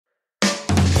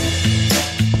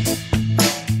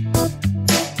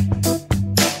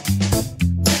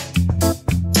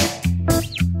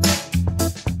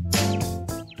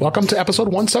Welcome to episode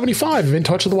 175 of In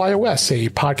Touch with the iOS, a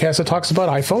podcast that talks about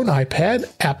iPhone, iPad,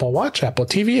 Apple Watch, Apple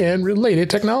TV, and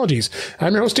related technologies.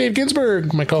 I'm your host, Dave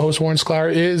Ginsburg. My co-host, Warren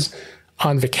Sklar, is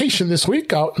on vacation this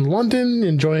week out in London,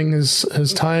 enjoying his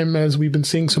time as we've been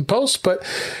seeing some posts. But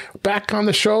back on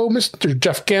the show, Mr.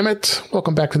 Jeff Gamet.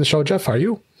 Welcome back to the show, Jeff. How are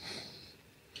you?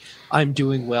 I'm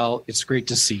doing well. It's great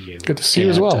to see you. Good to see you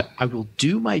as well. I will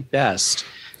do my best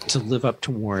to live up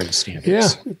to Warren's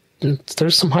standards. Yeah.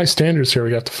 There's some high standards here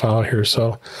we got to follow here.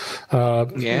 So,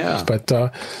 yeah. But,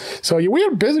 so we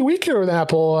had a busy week here with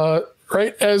Apple.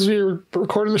 Right as we were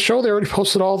recording the show, they already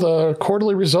posted all the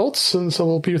quarterly results. And so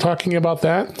we'll be talking about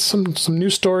that. Some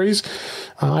news stories.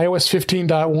 iOS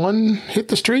 15.1 hit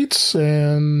the streets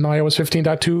and iOS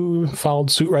 15.2 followed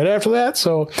suit right after that.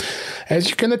 So as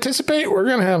you can anticipate, we're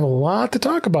going to have a lot to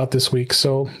talk about this week.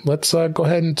 So let's go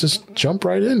ahead and just jump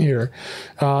right in here.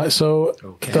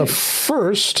 The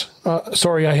first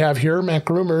story I have here, Mac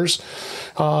Rumors,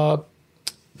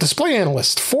 display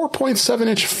analyst,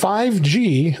 4.7-inch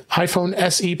 5G iPhone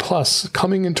SE Plus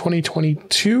coming in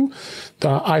 2022.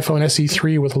 The iPhone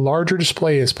SE3 with larger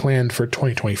display is planned for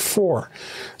 2024.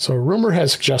 So a rumor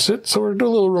has suggested, so we're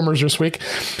doing little rumors this week.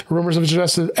 Rumors have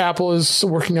suggested Apple is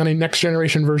working on a next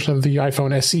generation version of the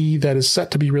iPhone SE that is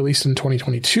set to be released in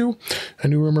 2022. A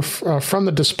new rumor from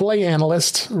the display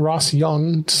analyst, Ross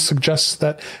Young, suggests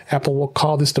that Apple will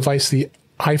call this device the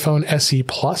iPhone SE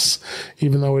Plus,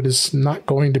 even though it is not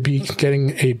going to be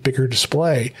getting a bigger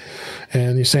display.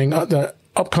 And he's saying the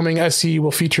upcoming SE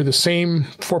will feature the same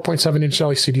 4.7-inch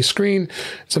LCD screen.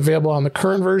 It's available on the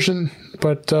current version,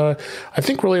 but I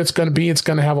think really it's going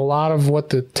to have a lot of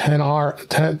what the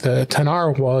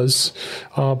 10R was,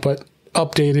 but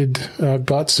updated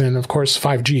guts, and of course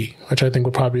 5G, which I think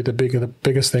will probably be the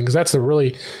biggest thing, because that's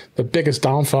the biggest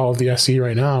downfall of the SE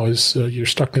right now is you're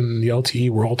stuck in the LTE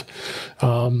world.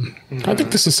 I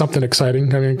think this is something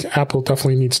exciting. I mean, Apple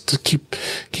definitely needs to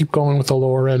keep going with the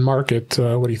lower end market.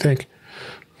 What do you think?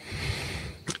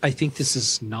 I think this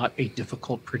is not a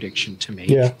difficult prediction to make.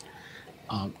 Yeah.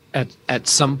 At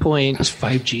some point,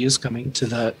 5G is coming to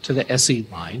the SE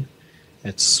line.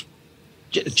 It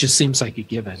just seems like a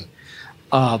given.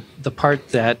 The part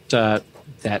that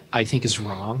I think is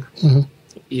wrong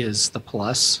is the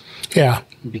Plus. Yeah,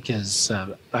 because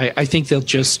I think they'll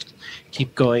just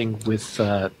keep going with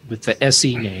the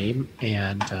SE name,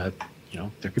 and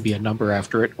there could be a number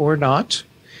after it or not,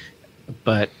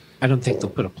 but I don't think they'll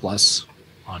put a plus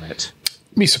on it.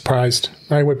 Be surprised.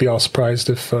 I would be all surprised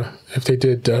if they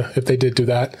did do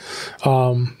that.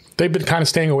 They've been kind of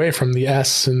staying away from the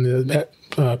S and the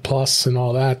Plus and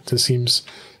all that. It seems,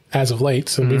 as of late.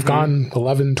 So we've gone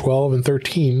 11, 12, and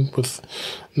 13 with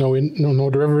no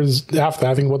derivatives after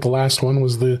that. I think what the last one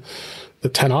was the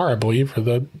 10R, I believe, or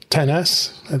the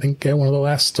 10S. I think one of the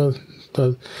last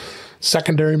the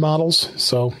secondary models.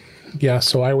 So yeah,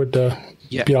 so I would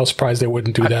be all surprised they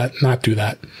wouldn't not do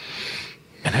that.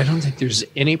 And I don't think there's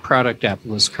any product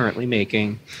Apple is currently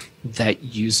making that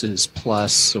uses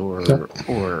Plus or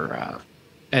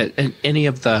and any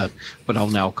of the what I'll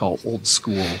now call old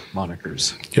school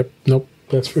monikers. Yep. Nope.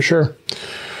 That's for sure.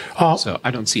 So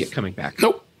I don't see it coming back.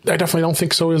 Nope. I definitely don't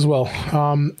think so as well.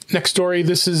 Next story.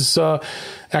 This is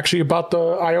actually about the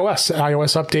iOS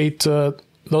update.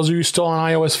 Those of you still on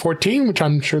iOS 14, which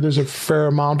I'm sure there's a fair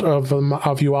amount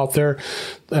of you out there,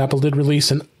 Apple did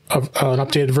release an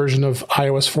updated version of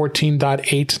iOS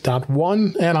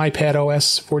 14.8.1 and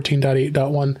iPadOS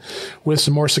 14.8.1 with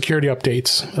some more security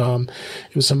updates.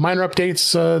 It was some minor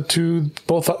updates to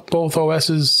both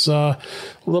OSs a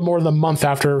little more than a month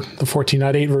after the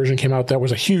 14.8 version came out. That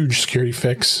was a huge security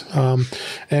fix. And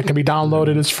it can be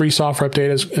downloaded as free software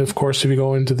update, of course, if you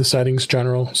go into the settings,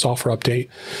 general software update.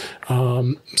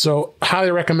 So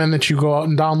highly recommend that you go out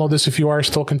and download this if you are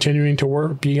still continuing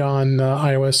to be on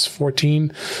iOS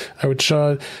 14, which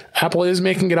Apple is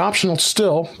making it optional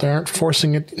still. They aren't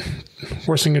forcing it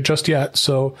just yet.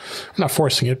 So I'm not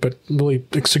forcing it, but really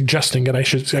suggesting it, I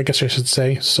guess I should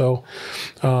say. So,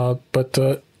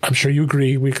 but I'm sure you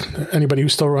agree. Anybody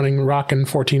who's still rocking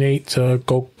 14.8,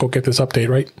 go get this update,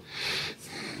 right?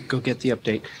 Go get the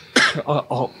update.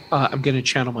 I'm going to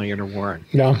channel my inner Warren.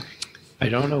 Yeah. I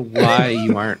don't know why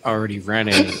you aren't already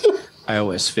running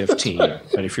iOS 15,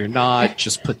 but if you're not,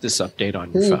 just put this update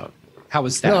on your phone. How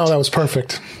was that? No, that was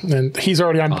perfect. And he's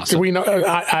already on. Awesome. We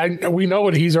know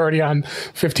what he's already on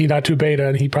 15.2 beta,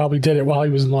 and he probably did it while he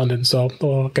was in London. So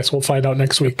I guess we'll find out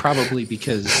next week. Probably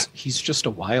because he's just a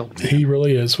wild man. He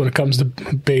really is when it comes to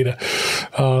beta.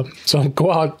 So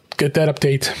go out, get that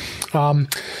update.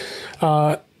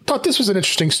 thought this was an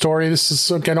interesting story. This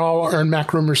is, again, all our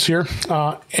Mac rumors here.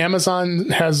 Amazon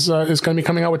is going to be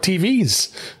coming out with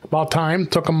TVs. About time.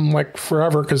 Took them like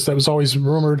forever because that was always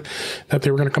rumored that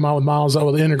they were going to come out with models that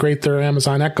would integrate their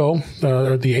Amazon Echo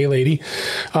or the A-Lady.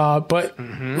 But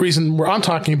reason we're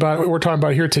talking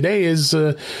about here today is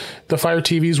the Fire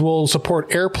TVs will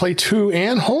support AirPlay 2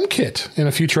 and HomeKit in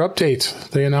a future update.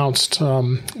 They announced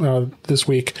this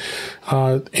week.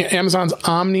 Amazon's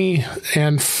Omni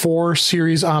and 4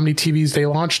 Series Omni TVs they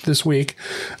launched this week,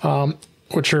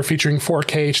 which are featuring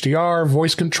 4K HDR,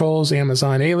 voice controls,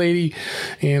 Amazon A-Lady,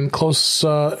 and close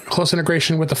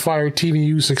integration with the Fire TV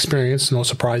use experience. No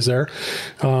surprise there.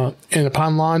 And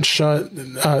upon launch, with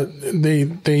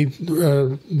the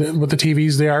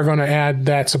TVs, they are going to add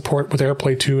that support with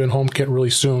AirPlay 2 and HomeKit really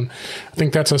soon. I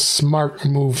think that's a smart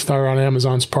move there on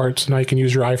Amazon's part. So now you can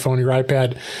use your iPhone, your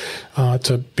iPad,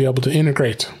 to be able to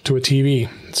integrate to a TV.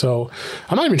 So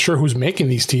I'm not even sure who's making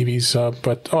these TVs,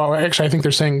 but actually I think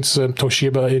they're saying it's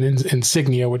Toshiba and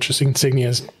Insignia, which is Insignia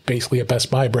is basically a Best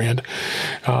Buy brand.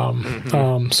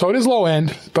 So it is low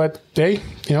end, but hey,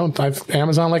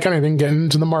 Amazon, like anything, getting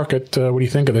into the market. What do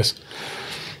you think of this?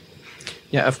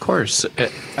 Yeah, of course.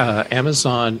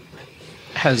 Amazon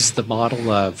has the model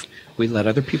of we let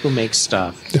other people make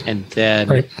stuff, and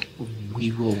then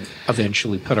we will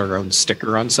eventually put our own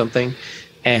sticker on something,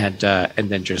 and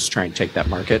then just try and take that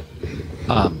market.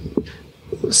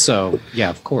 So yeah,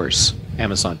 of course,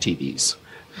 Amazon TVs.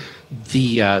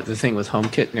 The thing with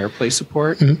HomeKit and AirPlay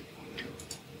support,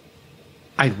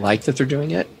 I like that they're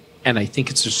doing it, and I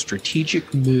think it's a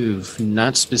strategic move,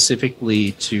 not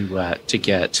specifically to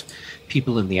get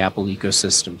people in the Apple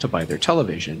ecosystem to buy their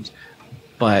televisions,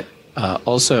 but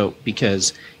also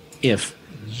because if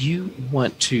you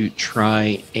want to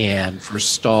try and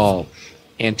forestall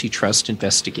antitrust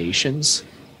investigations,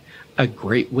 a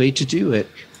great way to do it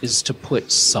is to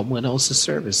put someone else's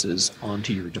services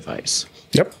onto your device.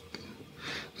 Yep.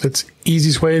 That's the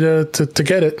easiest way to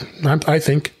get it, I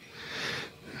think.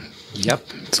 Yep.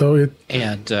 So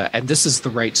and this is the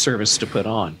right service to put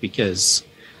on, because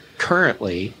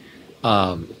currently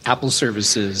Apple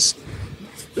services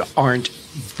aren't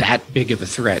that big of a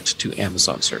threat to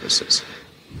Amazon services.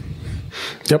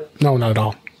 Yep. No, not at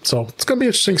all. So it's going to be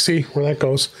interesting to see where that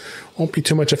goes. Won't be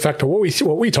too much effect on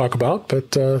what we talk about,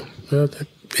 but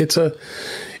it's a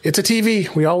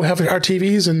TV. We all have our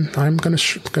TVs, and I'm going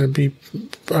to be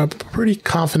pretty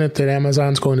confident that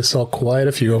Amazon's going to sell quite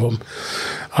a few of them.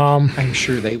 I'm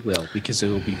sure they will, because it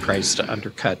will be priced to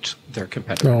undercut their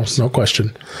competitors. No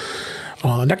question.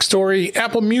 Next story,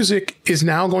 Apple Music is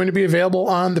now going to be available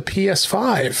on the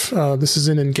PS5. This is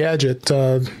in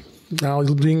Engadget. Now,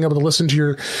 being able to listen to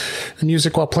your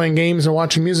music while playing games and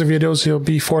watching music videos, it'll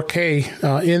be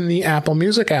 4K in the Apple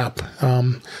Music app.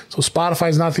 So Spotify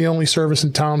is not the only service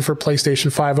in town for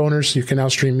PlayStation 5 owners. You can now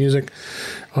stream music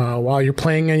while you're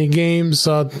playing any games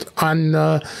on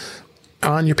your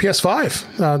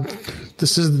PS5.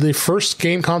 This is the first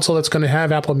game console that's going to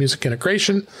have Apple Music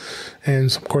integration.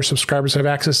 And, of course, subscribers have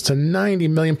access to 90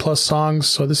 million plus songs.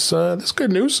 So this is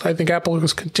good news. I think Apple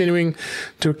is continuing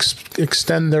to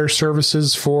extend their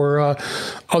services for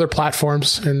other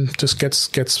platforms and just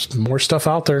gets more stuff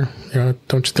out there.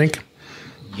 Don't you think?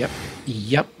 Yep.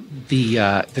 The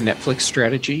Netflix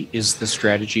strategy is the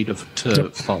strategy to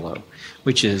follow,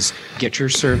 which is get your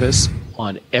service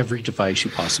on every device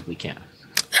you possibly can.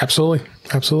 Absolutely.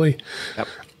 Yep.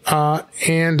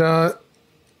 And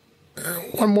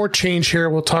one more change here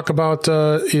we'll talk about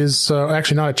is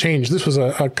actually not a change. This was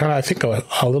a kind of, I think, a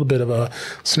little bit of a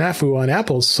snafu on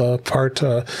Apple's part.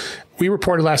 We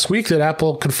reported last week that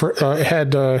Apple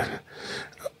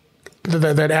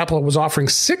that Apple was offering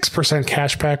 6%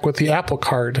 cash back with the Apple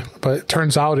Card, but it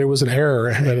turns out it was an error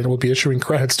and it will be issuing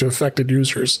credits to affected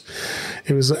users.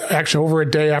 It was actually over a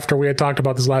day after we had talked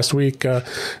about this last week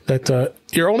that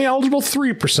you're only eligible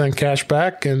 3% cash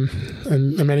back, and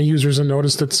many users have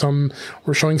noticed that some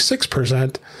were showing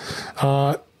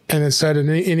 6%. And it said in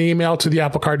an email to the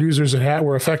Apple Card users that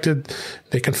were affected,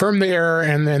 they confirmed the error,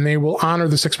 and then they will honor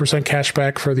the 6% cash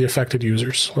back for the affected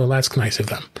users. Well, that's nice of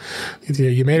them.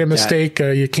 You made a mistake.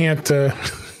 You can't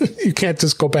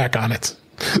just go back on it,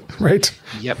 right?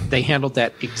 Yep, they handled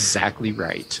that exactly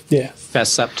right. Yeah,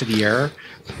 fess up to the error,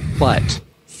 but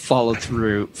follow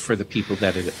through for the people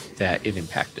that it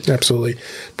impacted. Absolutely.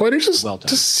 But it just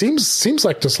seems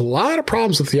like there's a lot of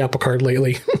problems with the Apple Card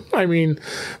lately. I mean,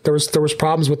 there was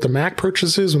problems with the Mac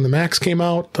purchases when the Macs came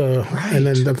out. Right. And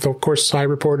then, of course, I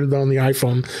reported on the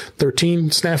iPhone 13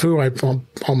 snafu. I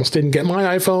almost didn't get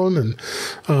my iPhone. And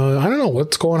I don't know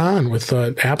what's going on with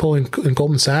Apple and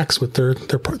Goldman Sachs with their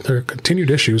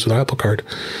continued issues with Apple Card.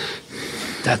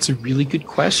 That's a really good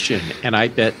question. And I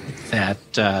bet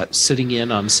that sitting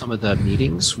in on some of the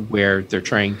meetings where they're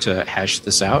trying to hash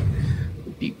this out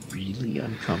would be really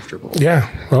uncomfortable. Yeah,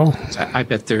 well, I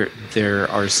bet there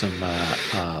are some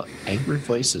angry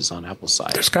voices on Apple's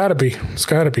side. there's got to be. It's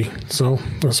got to be. So,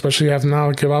 especially having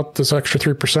now give out this extra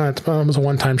 3%. It was a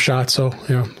one-time shot, so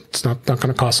it's not going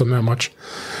to cost them that much.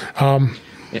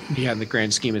 Yeah, in the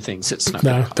grand scheme of things, it's not.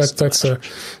 No, that's a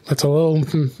little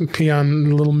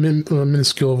peon, little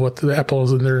minuscule of what the Apple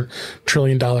is in their $1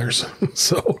 trillion.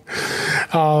 So,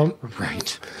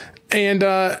 right. And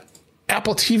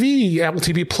Apple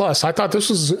TV Plus. I thought this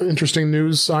was interesting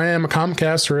news. I am a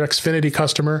Comcast or Xfinity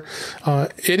customer.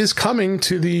 It is coming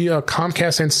to the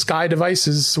Comcast and Sky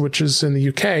devices, which is in the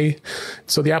UK.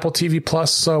 So the Apple TV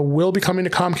Plus will be coming to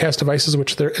Comcast devices,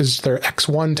 which is their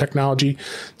X1 technology.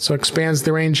 So expands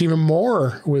the range even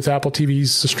more with Apple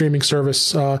TV's streaming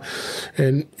service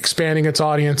and expanding its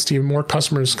audience to even more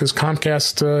customers. Because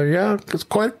Comcast, it's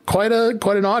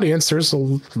quite an audience. There's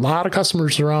a lot of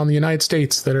customers around the United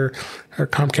States that are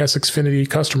Comcast Xfinity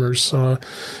customers,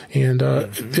 and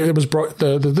it was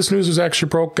this news was actually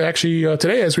broke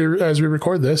today as we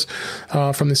record this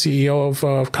from the CEO of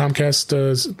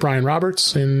Comcast, Brian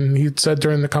Roberts, and he said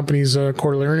during the company's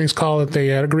quarterly earnings call that they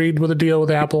had agreed with a deal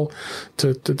with Apple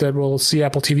that will see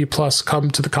Apple TV Plus come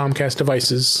to the Comcast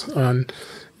devices and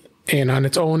on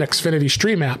its own Xfinity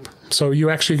Stream app. So you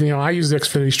actually, I use the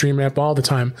Xfinity Stream app all the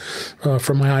time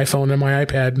from my iPhone and my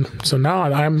iPad. So now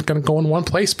I'm going to go in one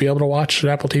place, be able to watch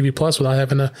Apple TV Plus without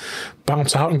having to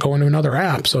bounce out and go into another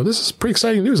app. So this is pretty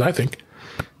exciting news, I think.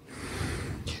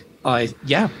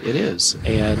 Yeah, it is.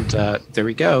 And there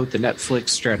we go. The Netflix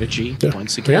strategy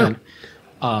once again.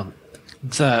 Yeah.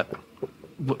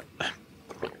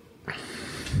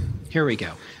 Here we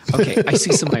go. Okay, I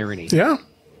see some irony. Yeah.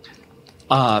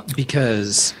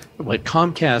 Because what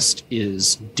Comcast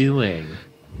is doing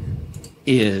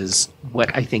is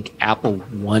what I think Apple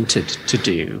wanted to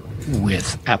do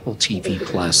with Apple TV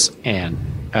Plus and,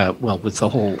 with the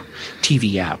whole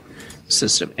TV app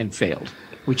system and failed,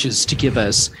 which is to give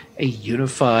us a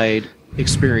unified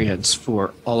experience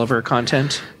for all of our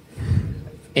content.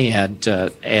 And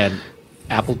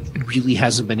Apple really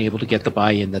hasn't been able to get the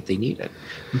buy-in that they needed.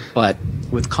 But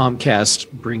with Comcast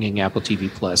bringing Apple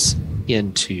TV Plus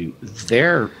into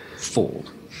their fold,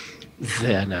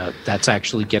 then that's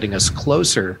actually getting us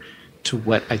closer to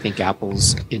what I think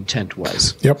Apple's intent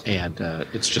was. Yep. And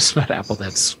it's just not Apple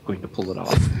that's going to pull it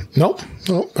off. Nope.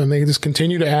 And they just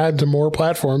continue to add to more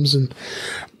platforms. And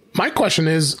my question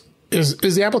is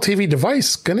the Apple TV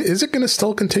device is it going to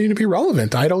still continue to be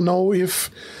relevant? I don't know if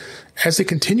as they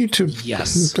continue to,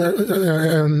 yes,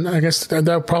 and I guess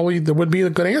that would be a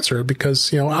good answer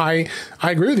because I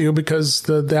agree with you because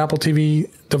the Apple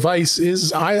TV device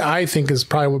is I think is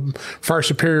probably far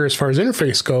superior as far as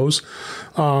interface goes,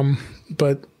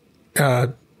 but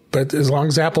as long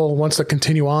as Apple wants to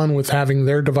continue on with having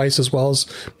their device as well as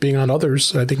being on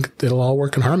others, I think it'll all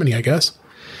work in harmony, I guess.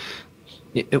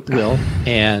 It will,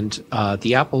 and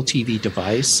the Apple TV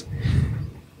device.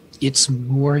 It's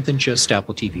more than just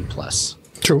Apple TV Plus.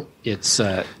 True. It's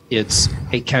a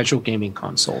casual gaming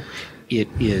console. It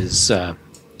is a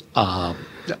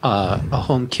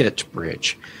HomeKit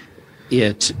bridge.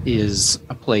 It is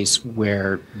a place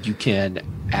where you can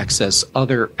access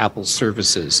other Apple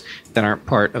services that aren't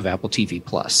part of Apple TV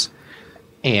Plus,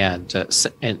 and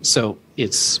so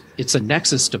it's a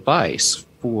Nexus device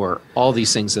for all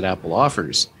these things that Apple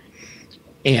offers.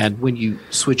 And when you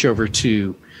switch over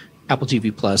to Apple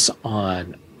TV Plus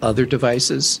on other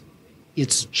devices,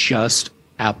 it's just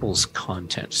Apple's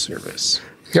content service.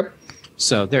 Yep.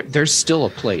 So there's still a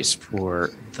place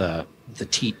for the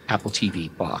Apple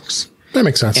TV box. That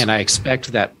makes sense. And I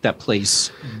expect that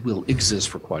place will exist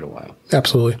for quite a while.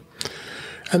 Absolutely.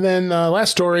 And then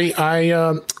last story,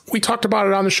 we talked about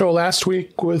it on the show last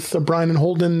week with Brian and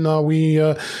Holden.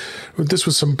 This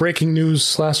was some breaking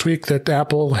news last week that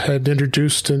Apple had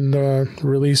introduced and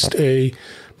released a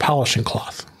polishing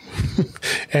cloth.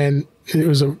 And it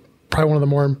was probably one of the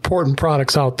more important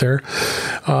products out there.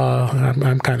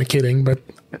 I'm kind of kidding, but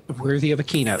worthy of a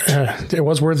keynote. It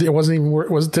was worthy. It wasn't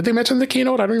even. Did they mention the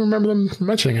keynote? I don't even remember them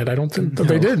mentioning it. I don't think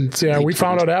they didn't. Yeah, we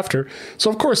found out after. So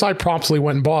of course I promptly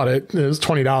went and bought it. It was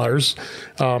 $20,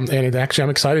 and I'm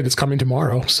excited. It's coming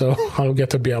tomorrow, so I'll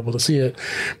get to be able to see it.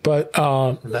 But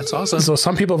that's awesome. So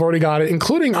some people have already got it,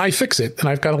 including iFixit, and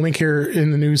I've got a link here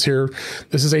in the news here.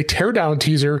 This is a teardown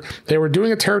teaser. They were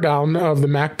doing a teardown of the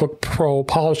MacBook Pro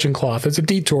polishing cloth. It's a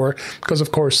detour because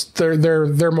of course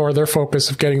they're more their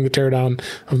focus of getting the teardown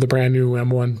of the brand new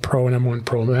M1 Pro and M1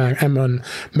 Pro M1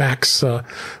 Max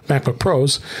MacBook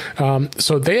Pros.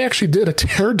 So they actually did a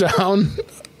tear down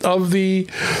of the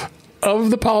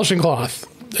polishing cloth,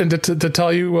 and to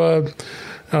tell you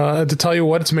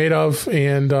what it's made of,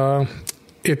 and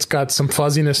it's got some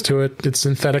fuzziness to it. It's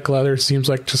synthetic leather. It seems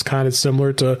like just kind of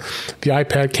similar to the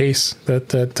iPad case in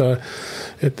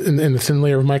the thin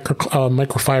layer of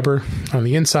microfiber on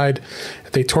the inside.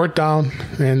 They tore it down,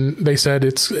 and they said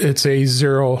it's a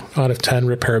 0 out of 10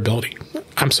 repairability.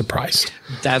 I'm surprised.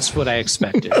 That's what I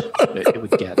expected it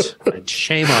would get. And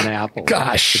shame on Apple.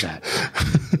 Gosh. For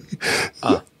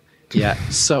that. Yeah.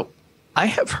 So I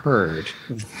have heard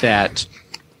that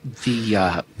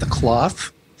the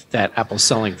cloth that Apple's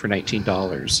selling for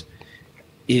 $19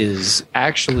 is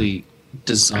actually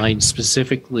designed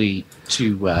specifically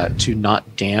to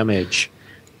not damage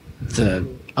their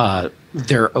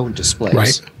own displays,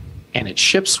 right. And it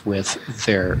ships with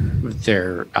their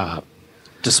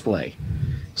display.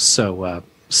 So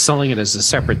selling it as a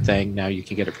separate thing, now you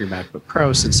can get it for your MacBook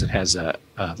Pro since it has the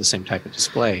same type of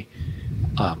display.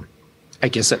 I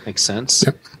guess that makes sense.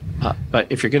 Yep. But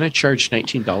if you're going to charge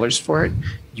 $19 for it,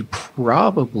 you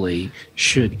probably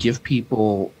should give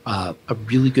people a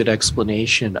really good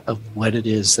explanation of what it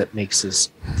is that makes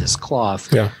this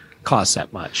cloth cost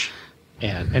that much.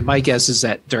 And my guess is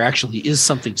that there actually is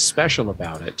something special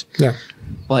about it. Yeah.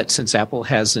 But since Apple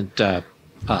hasn't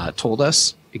told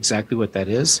us exactly what that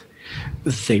is,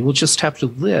 they will just have to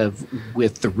live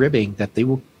with the ribbing that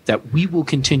we will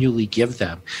continually give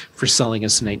them for selling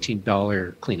us a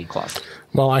 $19 cleaning cloth.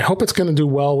 Well, I hope it's going to do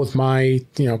well with my,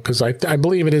 because I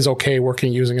believe it is okay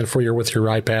using it with your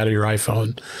iPad or your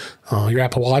iPhone, your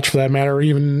Apple Watch for that matter, or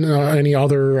even any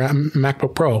other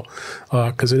MacBook Pro,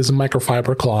 because it is a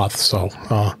microfiber cloth. So,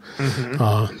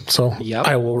 yep.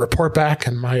 I will report back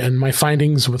and my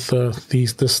findings with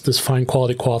this fine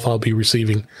quality cloth I'll be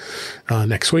receiving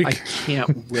next week. I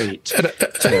can't wait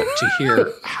to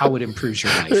hear how it improves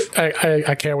your life.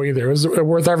 I can't wait either. It was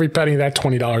worth every penny of that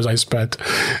 $20 I spent.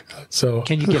 So.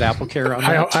 Can you get Apple Care on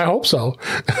that? I hope so.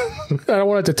 I don't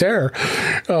want it to tear.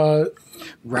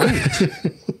 Right.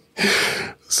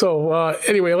 So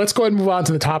anyway, let's go ahead and move on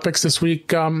to the topics this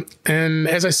week. And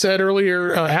as I said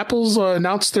earlier, Apple's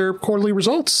announced their quarterly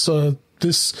results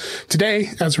today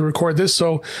as we record this.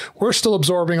 So we're still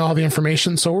absorbing all the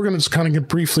information. So we're going to just kind of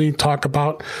briefly talk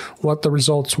about what the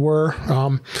results were.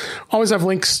 Always have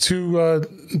links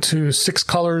to 6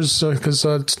 Colors because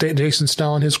Jason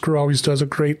Snell and his crew always does a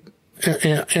great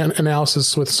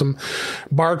analysis with some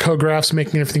barcode graphs,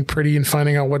 making everything pretty and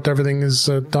finding out what everything is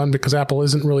done, because Apple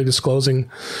isn't really disclosing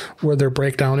where their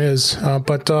breakdown is.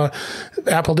 But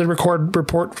Apple did report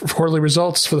quarterly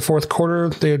results for the fourth quarter.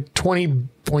 They had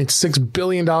 $20.6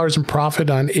 billion in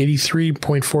profit on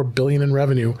 $83.4 billion in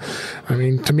revenue. I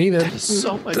mean, to me, that's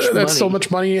so much money. That's so much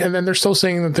money. And then they're still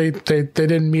saying that they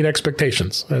didn't meet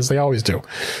expectations, as they always do.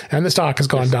 And the stock has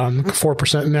gone down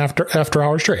 4% in after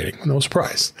hours trading. No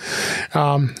surprise.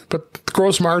 But the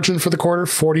gross margin for the quarter,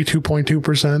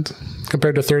 42.2%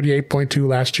 compared to 38.2%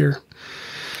 last year.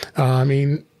 I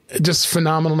mean, just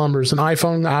phenomenal numbers. And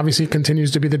iPhone obviously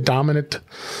continues to be the dominant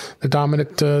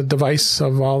device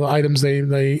of all the items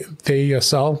they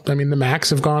sell. I mean, the Macs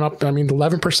have gone up. I mean,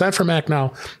 11% for Mac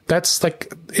now. That's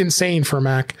like insane for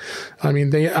Mac. I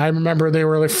mean, I remember they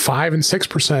were like 5 and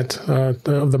 6%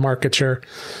 of the market share,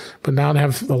 but now they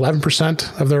have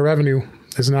 11% of their revenue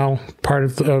is now part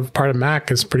of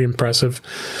Mac. Is pretty impressive.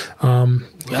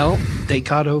 Well, they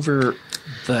got over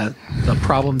the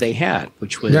problem they had,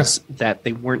 which was that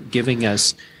they weren't giving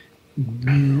us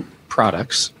new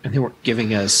products, and they weren't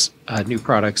giving us new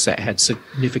products that had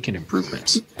significant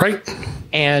improvements. Right.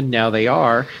 And now they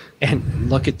are, and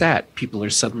look at that. People are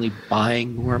suddenly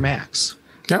buying more Macs.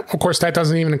 Yeah, of course, that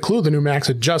doesn't even include the new Macs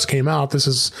that just came out. This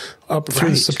is up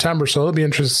through September, so it'll be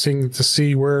interesting to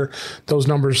see where those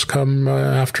numbers come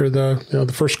after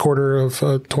the first quarter of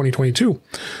 2022,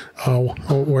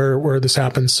 where this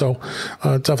happens. So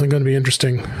it's definitely going to be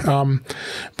interesting.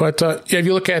 But if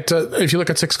you look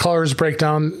at 6 Colors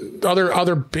breakdown,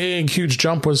 other big huge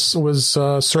jump was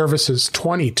services,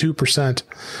 22%.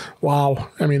 Wow,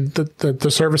 I mean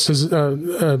the services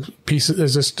piece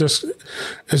is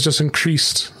just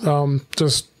increased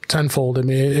just tenfold. I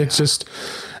mean it's just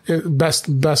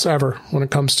best ever when it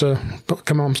comes to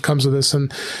this.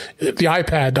 And the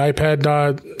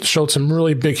iPad showed some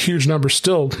really big huge numbers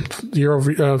still year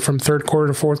over from third quarter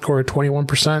to fourth quarter,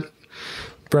 21%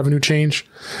 revenue change.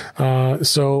 And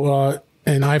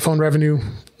iPhone revenue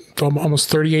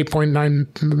almost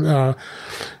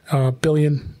 $38.9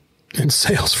 billion. in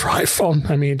sales for iPhone.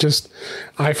 I mean, just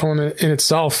iPhone in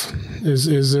itself is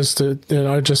just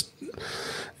just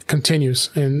continues,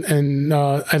 and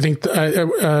I think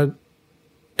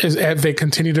as they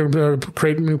continue to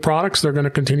create new products, they're going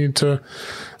to continue to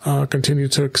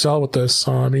excel with this.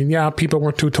 I mean, yeah, people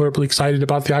weren't too terribly excited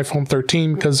about the iPhone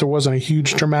 13 because there wasn't a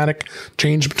huge dramatic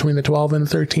change between the 12 and the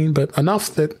 13, but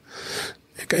enough that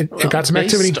it got some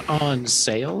activity. Based on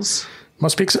sales,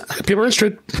 must be people are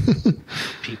interested.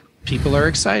 People are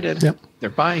excited. Yep. They're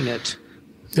buying it.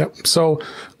 Yep. So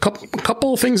a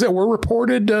couple of things that were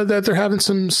reported that they're having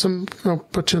some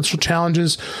potential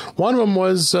challenges. One of them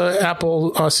was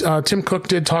Apple. Tim Cook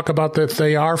did talk about that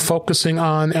they are focusing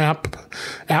on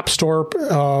App Store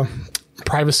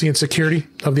privacy and security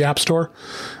of the App Store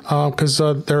because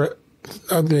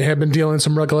they have been dealing with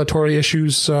some regulatory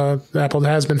issues Apple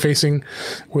has been facing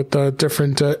with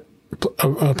different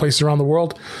places around the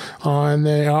world, and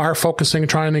they are focusing,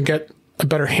 trying to get a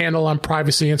better handle on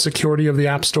privacy and security of the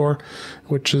App Store,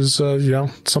 which is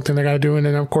something they got to do. And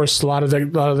then of course a lot of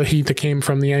the heat that came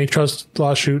from the antitrust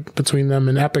lawsuit between them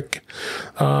and Epic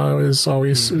is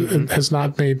always has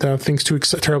not made things too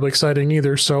terribly exciting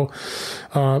either. So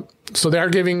they are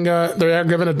giving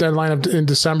a deadline in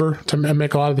December to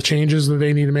make a lot of the changes that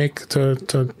they need to make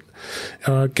to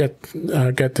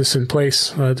get this in place.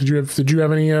 Did you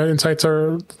have any insights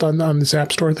on this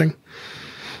App Store thing?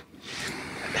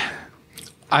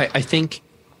 I think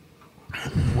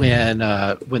when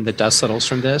the dust settles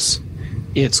from this,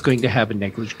 it's going to have a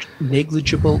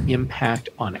negligible impact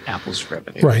on Apple's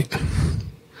revenue. Right.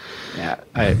 Yeah,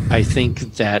 I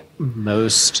think that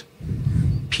most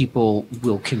people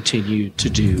will continue to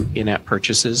do in-app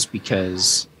purchases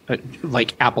because,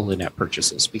 like Apple in-app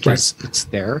purchases, because It's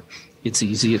there, it's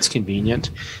easy, it's convenient,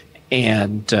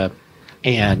 and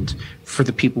for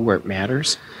the people where it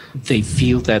matters, they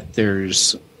feel that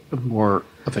there's more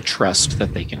of a trust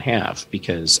that they can have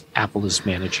because Apple is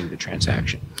managing the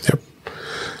transaction. Yep.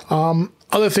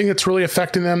 Other thing that's really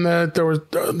affecting them, that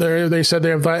they said they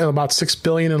have about $6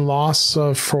 billion in loss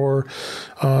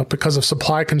because of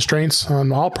supply constraints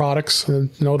on all products, and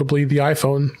notably the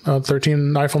iPhone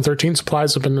 13. iPhone 13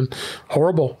 supplies have been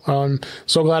horrible.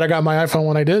 So glad I got my iPhone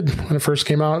when it first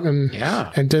came out, and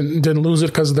didn't lose it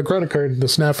because of the credit card, the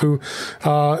snafu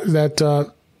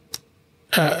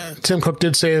Tim Cook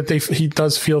did say that he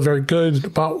does feel very good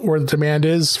about where the demand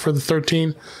is for the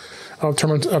 13 of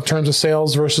terms of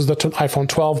sales versus the iPhone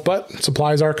 12, but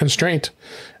supplies are constrained,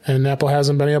 and Apple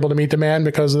hasn't been able to meet demand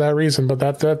because of that reason. But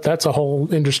that's a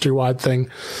whole industry-wide thing.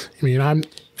 I mean, I'm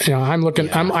looking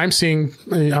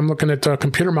at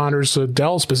computer monitors,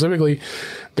 Dell specifically.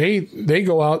 They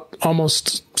go out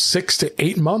almost 6 to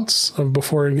 8 months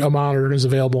before a monitor is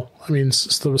available. I mean,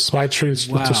 the supply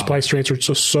constraints are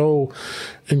just so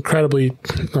incredibly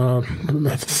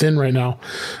thin right now.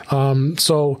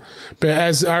 But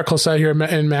as the article said here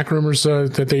in Mac Rumors,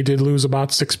 that they did lose about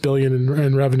 $6 billion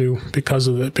in revenue because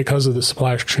of the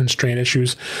supply constraint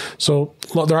issues. So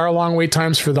there are long wait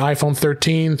times for the iPhone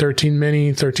 13, 13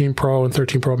 Mini, 13 Pro, and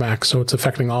 13 Pro Max. So it's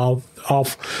affecting all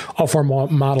four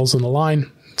models in the line.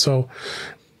 So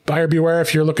buyer beware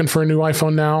if you're looking for a new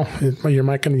iPhone now. You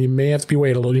may have to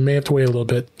wait a little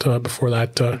bit before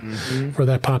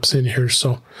that pops in here.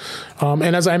 So,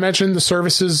 and as I mentioned, the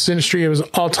services industry, it was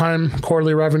all-time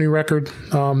quarterly revenue record.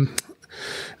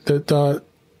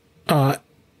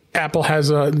 Apple has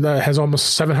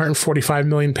almost 745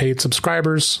 million paid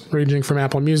subscribers, ranging from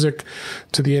Apple Music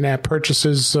to the in-app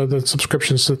purchases, the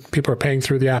subscriptions that people are paying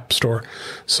through the App Store.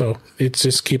 So it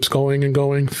just keeps going and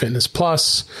going. Fitness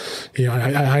Plus,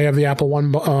 I have the Apple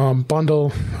One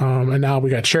bundle, and now we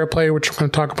got SharePlay, which we're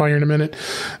going to talk about here in a minute,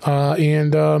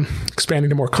 and expanding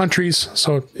to more countries.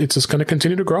 So it's just going to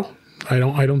continue to grow. I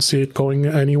don't see it going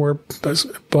anywhere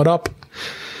but up.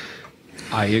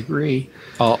 I agree.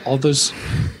 All those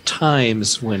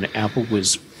times when Apple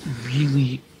was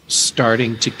really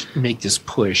starting to make this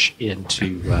push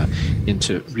into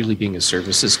really being a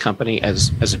services company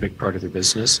as a big part of their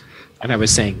business, and I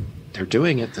was saying they're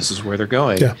doing it. This is where they're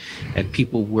going, and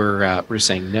people were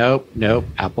saying nope,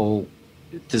 Apple.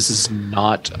 This is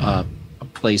not a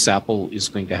place Apple is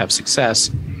going to have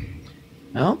success.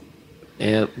 Well,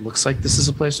 it looks like this is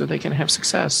a place where they can have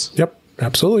success. Yep,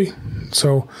 absolutely.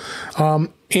 So,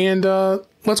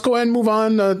 let's go ahead and move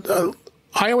on.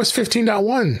 iOS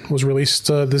 15.1 was released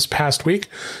this past week,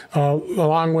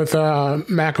 along with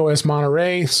macOS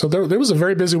Monterey. So there was a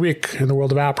very busy week in the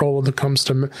world of Apple when it comes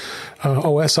to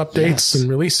OS updates and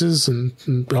releases,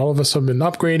 and all of us have been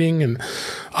upgrading. And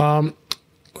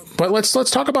but let's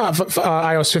talk about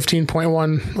iOS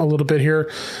 15.1 a little bit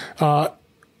here.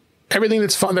 everything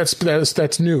that's fun,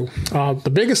 that's new.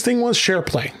 The biggest thing was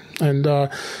SharePlay, and I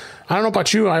don't know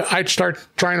about you. I start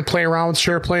trying to play around with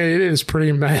SharePlay. It is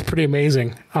pretty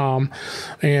amazing.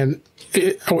 And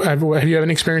have you had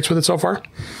any experience with it so far?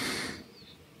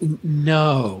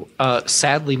 No.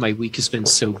 Sadly, my week has been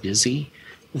so busy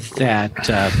that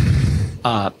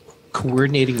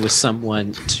coordinating with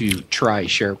someone to try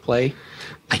SharePlay,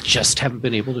 I just haven't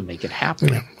been able to make it happen.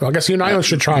 Yeah. Well, I guess you and I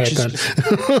should try it then.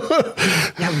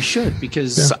 Yeah, we should,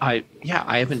 because I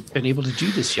haven't been able to do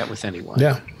this yet with anyone.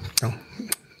 Yeah.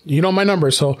 You know my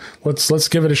number, so let's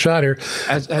give it a shot here.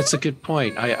 That's a good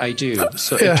point. I do.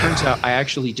 So it turns out I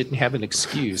actually didn't have an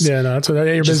excuse. Yeah, no,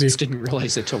 you're busy. Just didn't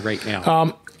realize it till right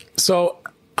now. So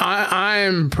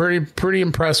I'm pretty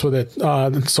impressed with it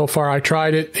so far. I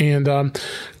tried it, and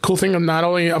cool thing of not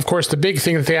only, of course, the big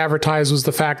thing that they advertised was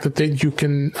the fact that you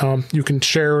can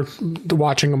share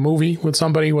watching a movie with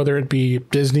somebody, whether it be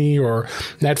Disney or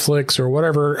Netflix or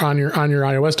whatever on your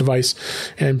iOS device,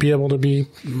 and be able to be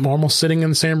almost sitting in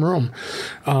the same room.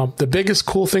 The biggest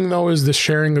cool thing though is the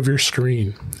sharing of your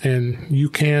screen, and you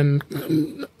can,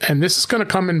 and this is going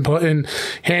to come in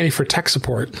handy for tech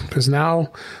support, because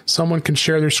now someone can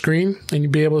share their screen and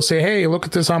you'd be able to say, hey, look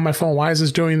at this on my phone. Why is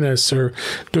this doing this? Or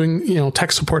doing,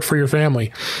 tech support for your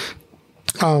family.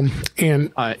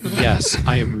 Yes,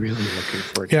 I am really looking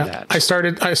forward to that. I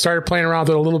started playing around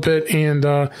with it a little bit, and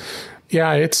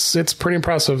it's pretty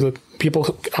impressive that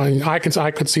people, I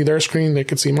could see their screen, they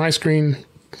could see my screen,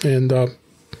 and you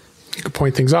could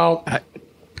point things out.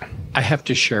 I have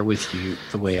to share with you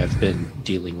the way I've been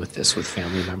dealing with this with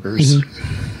family members.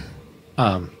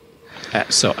 Mm-hmm.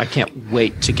 So I can't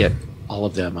wait to get all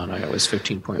of them on iOS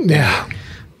 15.1. Yeah.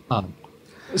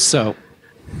 So,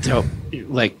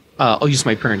 I'll use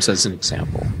my parents as an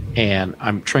example, and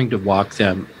I'm trying to walk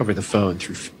them over the phone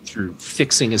through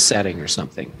fixing a setting or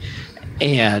something,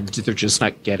 and they're just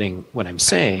not getting what I'm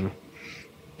saying.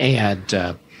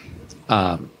 And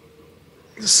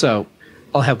so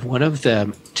I'll have one of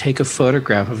them take a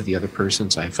photograph of the other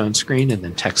person's iPhone screen and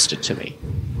then text it to me.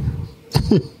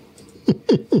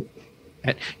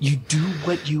 And you do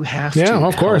what you have to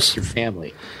of course. Your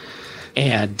family.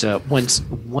 And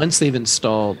once they've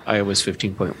installed iOS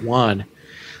 15.1,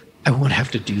 I won't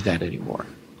have to do that anymore,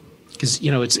 because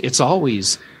it's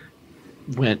always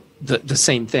when the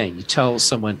same thing. You tell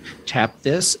someone tap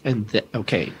this, and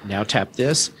okay, now tap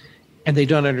this, and they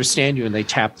don't understand you, and they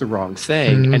tap the wrong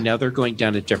thing, mm-hmm. and now they're going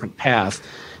down a different path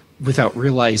without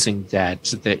realizing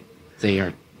that they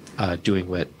aren't doing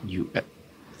what you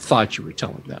thought you were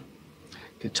telling them.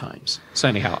 Good times. So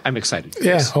anyhow, I'm excited for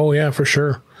this. Oh yeah, for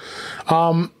sure.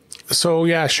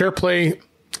 SharePlay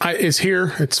is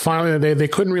here. It's finally, they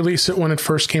couldn't release it when it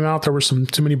first came out. There were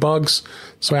too many bugs,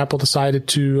 so Apple decided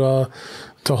to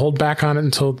hold back on it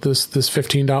until this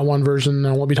 15.1 version.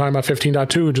 We'll be talking about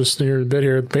 15.2 just near a bit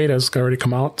here. Beta's already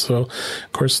come out, so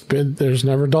of course there's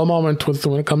never a dull moment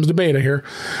when it comes to beta here.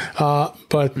 The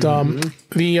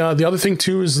other thing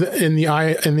too is in the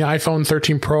iPhone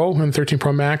 13 Pro and 13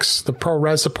 Pro Max, the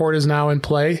ProRes support is now in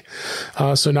play.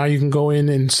 So now you can go in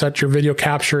and set your video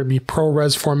capture, be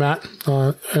ProRes format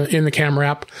in the camera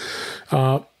app.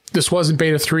 This wasn't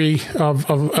beta 3 of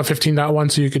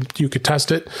 15.1, so you could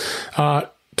test it.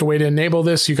 The way to enable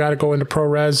this, you got to go into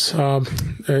ProRes,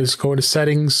 go into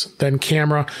settings, then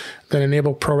camera, then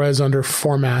enable ProRes under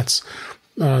formats.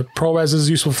 ProRes is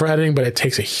useful for editing, but it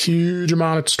takes a huge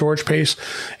amount of storage space.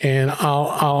 And I'll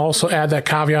also add that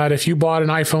caveat: if you bought an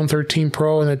iPhone 13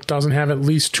 Pro and it doesn't have at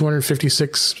least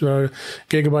 256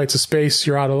 gigabytes of space,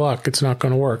 you're out of luck. It's not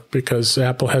going to work, because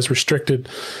Apple has restricted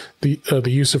the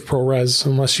use of ProRes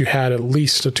unless you had at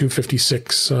least a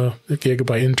 256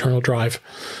 gigabyte internal drive.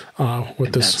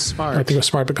 With this, that's smart. I think it's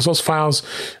smart, because those files,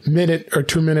 minute or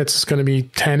 2 minutes, is going to be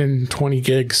 10 and 20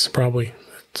 gigs probably.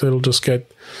 So it'll just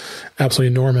get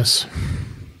absolutely enormous.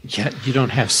 Yeah, you don't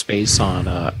have space on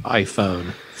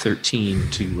iPhone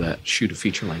 13 to shoot a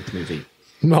feature-length movie.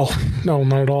 No,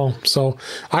 not at all. So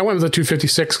I went with the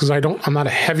 256 because I'm not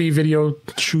a heavy video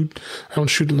shoot. I don't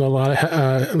shoot a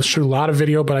lot of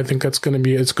video, but I think that's going to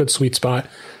be it's a good sweet spot.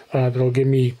 That'll give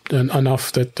me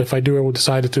enough that if I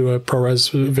decide to do a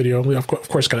ProRes video, of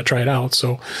course, got to try it out.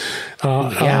 So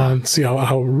see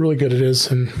how really good it is,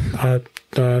 and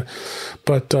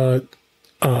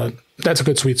that's a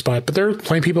good sweet spot. But there are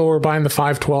plenty of people who are buying the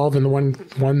 512 and the one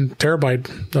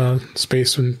terabyte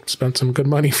space and spent some good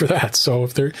money for that. So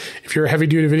if you're a heavy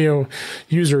duty video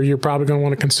user, you're probably going to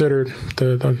want to consider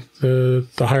the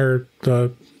higher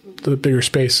the bigger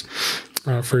space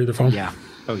for your phone. Yeah.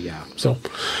 Oh yeah. So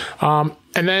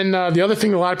And then the other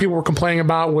thing a lot of people were complaining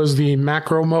about was the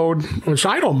macro mode, which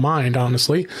I don't mind,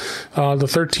 honestly. The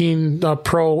 13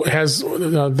 Pro has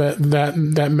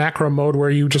that macro mode where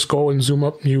you just go and zoom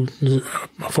up, you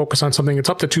focus on something. It's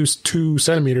up to 2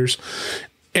 centimeters.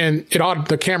 And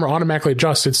the camera automatically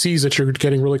adjusts. It sees that you're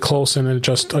getting really close, and it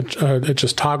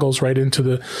just toggles right into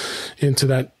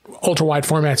that ultra wide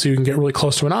format, so you can get really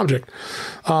close to an object.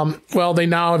 Well, they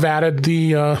now have added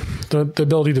the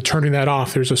ability to turning that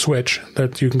off. There's a switch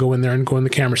that you can go in there and go in the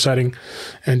camera setting,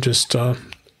 and just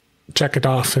check it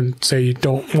off and say you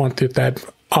don't want that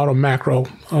auto macro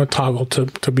toggle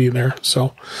to be there.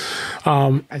 So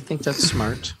I think that's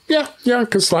smart. Yeah,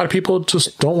 because a lot of people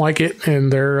just don't like it,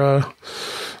 and they're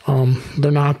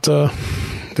not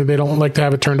they don't like to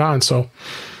have it turned on. So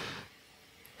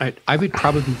I would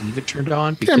probably leave it turned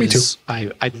on because me too.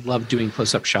 I love doing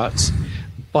close-up shots.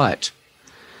 But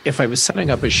if I was setting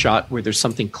up a shot where there's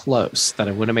something close that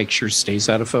I want to make sure stays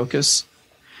out of focus,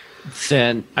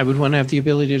 then I would want to have the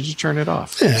ability to turn it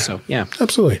off. Yeah, so yeah,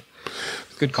 absolutely.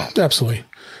 Good call. Absolutely.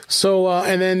 So,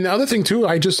 and then the other thing too,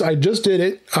 I just did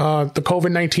it, the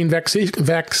COVID-19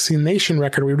 vaccination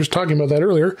record. We were just talking about that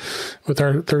earlier with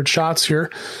our third shots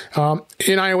here.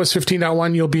 In iOS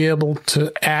 15.1, you'll be able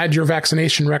to add your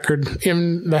vaccination record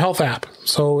in the health app.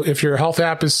 So if your health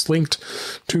app is linked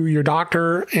to your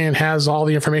doctor and has all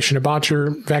the information about your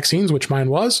vaccines, which mine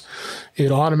was,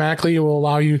 it automatically will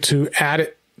allow you to add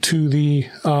it to the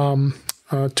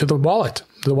wallet.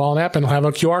 The wallet app, and it'll have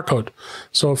a QR code.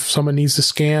 So if someone needs to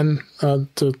scan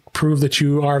to prove that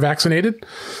you are vaccinated,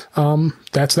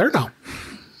 that's there now.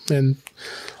 And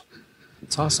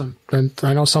it's awesome. And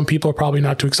I know some people are probably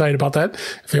not too excited about that.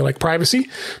 If they like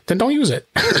privacy, then don't use it,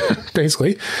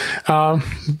 basically. Well,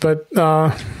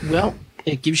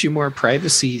 it gives you more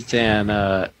privacy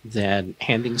than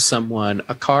handing someone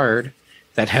a card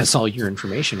that has all your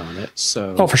information on it.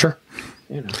 So, for sure.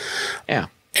 Yeah.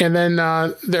 And then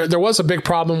there was a big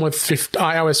problem with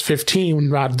iOS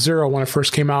 15.0 when it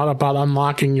first came out about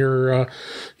unlocking your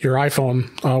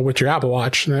iPhone with your Apple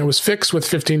Watch. And it was fixed with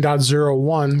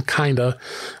 15.01, kind of.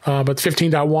 But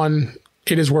 15.1,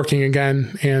 it is working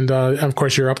again. And, of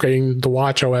course, you're upgrading the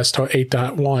Watch OS to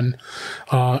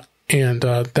 8.1. And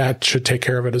that should take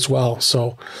care of it as well.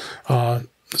 So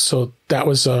that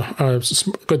was a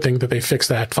good thing that they fixed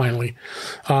that finally.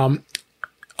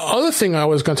 Other thing I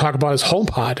was going to talk about is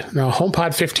HomePod. Now, HomePod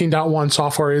 15.1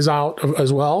 software is out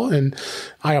as well, and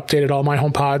I updated all my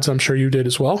HomePods. I'm sure you did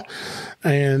as well.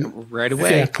 And right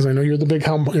away, yeah, because I know you're a big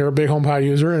HomePod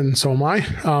user, and so am I.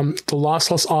 The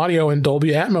lossless audio and Dolby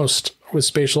Atmos with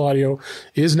spatial audio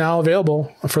is now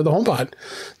available for the HomePod.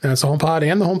 That's the HomePod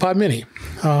and the HomePod Mini.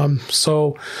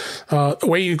 The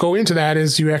way you go into that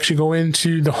is you actually go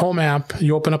into the Home app,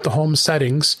 you open up the Home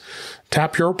settings,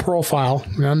 tap your profile,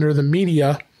 and under the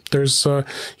media, there's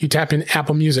you tap in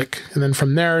Apple Music, and then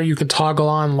from there you can toggle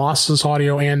on lossless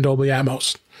audio and Dolby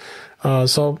Atmos.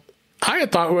 So I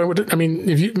thought,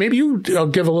 maybe you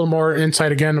give a little more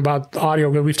insight again about audio.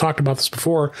 We've talked about this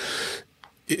before.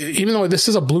 Even though this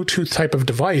is a Bluetooth type of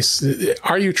device,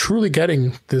 are you truly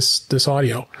getting this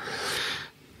audio?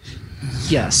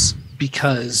 Yes,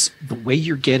 because the way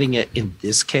you're getting it in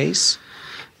this case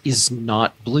is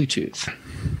not Bluetooth.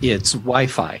 It's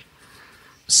Wi-Fi.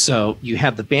 So you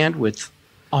have the bandwidth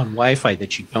on Wi-Fi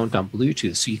that you don't on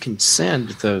Bluetooth. So you can send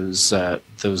those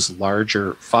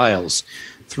larger files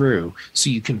through, so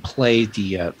you can play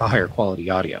the higher quality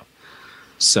audio.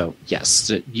 So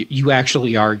yes, you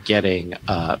actually are getting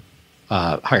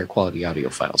higher quality audio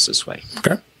files this way.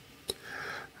 Okay,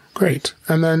 great.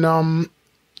 And then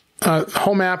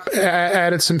Home app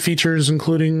added some features,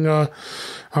 including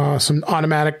some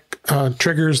automatic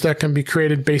triggers that can be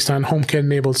created based on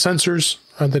HomeKit-enabled sensors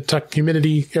that detect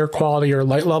humidity, air quality, or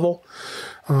light level.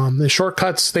 The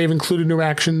shortcuts, they've included new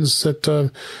actions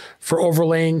that for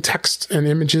overlaying text and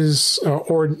images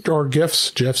or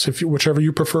GIFs, whichever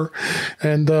you prefer,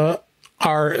 and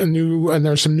are new. And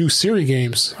there's some new Siri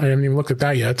games. I haven't even looked at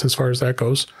that yet, as far as that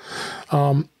goes.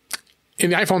 In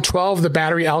the iPhone 12, the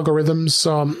battery algorithms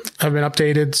have been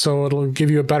updated, so it'll give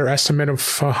you a better estimate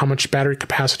of how much battery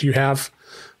capacity you have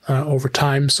over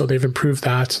time. So they've improved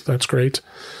that. That's great.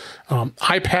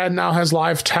 iPad now has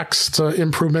live text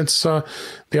improvements. The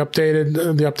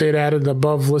update added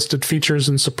above listed features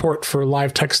and support for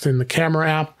live text in the camera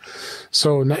app.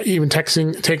 So not even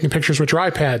taking pictures with your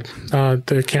iPad,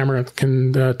 the camera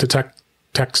can detect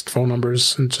text phone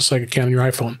numbers, and just like it can on your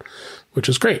iPhone, which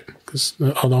is great. Because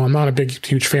although I'm not a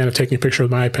huge fan of taking a picture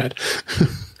with my iPad,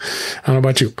 I don't know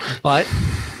about you, but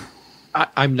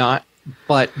I'm not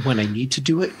But when I need to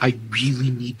do it, I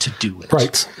really need to do it.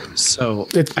 Right. So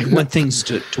I want things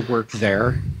to work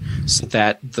there, so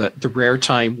that the rare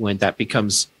time when that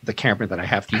becomes the camera that I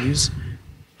have to use,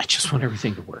 I just want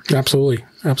everything to work. Absolutely.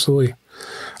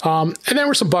 And there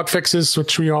were some bug fixes,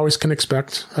 which we always can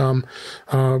expect,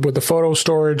 with the photo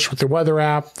storage, with the weather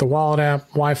app, the wallet app,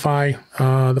 Wi-Fi.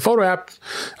 The photo app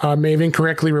may have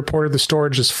incorrectly reported the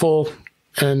storage is full.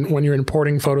 And when you're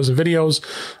importing photos and videos,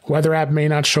 weather app may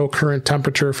not show current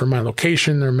temperature for my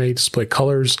location, or may display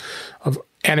colors of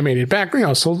animated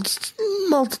background. So it's a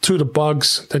multitude of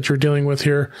bugs that you're dealing with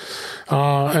here.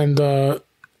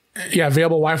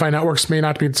 Available Wi-Fi networks may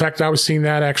not be detected. I was seeing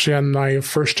that actually on my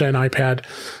first gen iPad.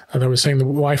 That was saying the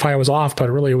Wi-Fi was off, but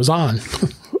really it was on.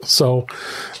 So,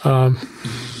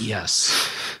 yes,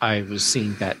 I was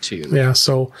seeing that too. Yeah.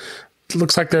 So it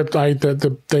looks like that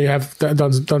they have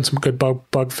done some good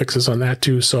bug fixes on that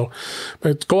too. So,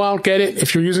 but go out, get it.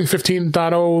 If you're using 15.0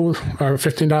 or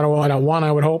 15.0.1,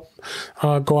 I would hope,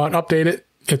 go out and update it.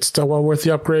 It's still well worth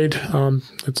the upgrade.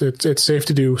 It's safe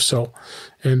to do so,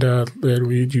 and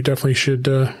you definitely should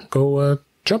go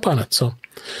jump on it. So,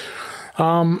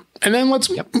 and then let's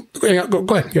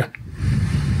go ahead. Yeah.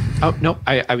 Oh no,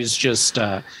 I was just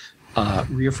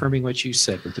reaffirming what you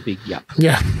said with the big yep.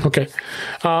 Yeah. Okay.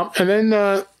 And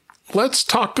then let's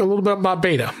talk a little bit about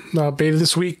beta. Beta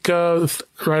this week,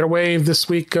 right away. This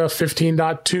week,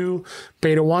 15.2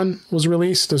 beta 1 was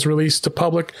released. Is released to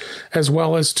public as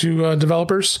well as to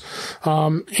developers.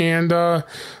 So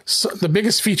the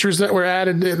biggest features that were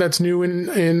added that's new in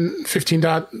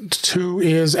 15.2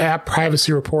 is app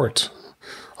privacy report.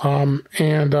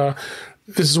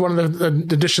 This is one of the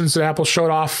additions that Apple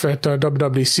showed off at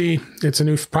WWDC. It's a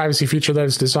new privacy feature that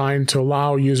is designed to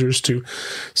allow users to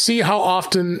see how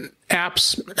often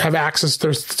apps have access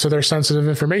to their sensitive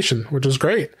information, which is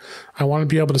great. I want to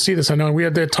be able to see this. I know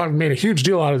made a huge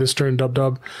deal out of this during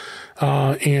DubDub.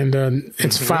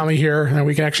 It's finally here, and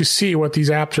we can actually see what these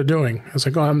apps are doing. It's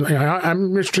like, I'm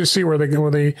interested to see where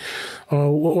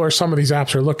some of these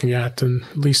apps are looking at, and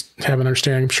at least have an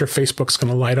understanding. I'm sure Facebook's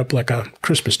going to light up like a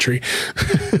Christmas tree.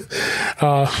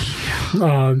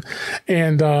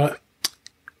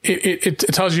 It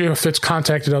tells you if it's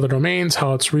contacted other domains,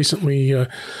 how it's recently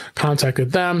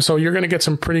contacted them. So you're going to get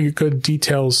some pretty good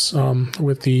details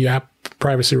with the app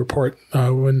privacy report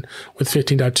with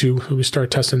 15.2 we start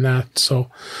testing that.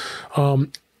 So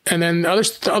and then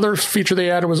the other feature they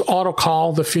added was auto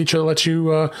call, the feature that lets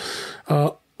you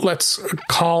let's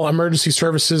call emergency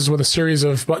services with a series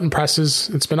of button presses.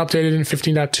 It's been updated in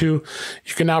 15.2. You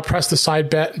can now press the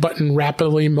side button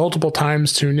rapidly multiple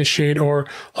times to initiate, or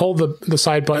hold the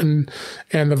side button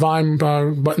and the volume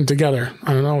button together.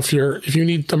 I don't know if you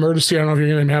need emergency. I don't know if you're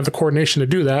going to have the coordination to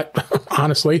do that,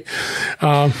 honestly.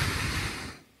 What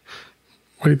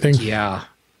do you think? Yeah.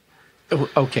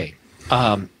 Okay.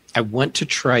 I want to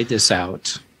try this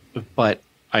out, but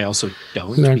I also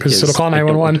don't, because it'll call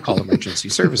 911. Call emergency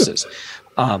services.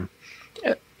 But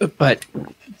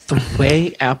the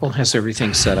way Apple has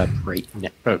everything set up right now,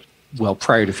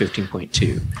 prior to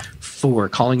 15.2, for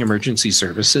calling emergency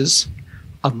services,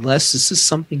 unless this is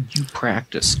something you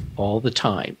practice all the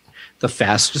time, the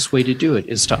fastest way to do it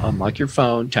is to unlock your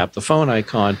phone, tap the phone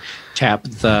icon, tap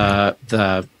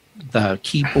the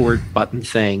keyboard button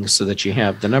thing so that you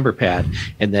have the number pad,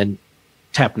 and then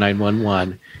tap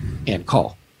 911 and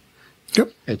call.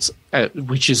 Yep. It's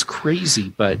which is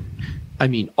crazy, but I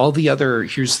mean, all the other,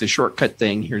 here's the shortcut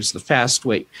thing, here's the fast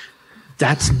way.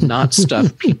 That's not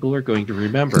stuff people are going to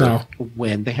remember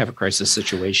when they have a crisis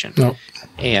situation. No.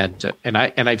 And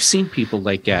I've seen people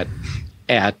like at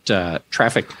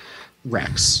traffic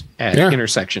wrecks at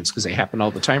intersections, because they happen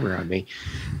all the time around me,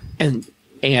 and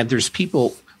there's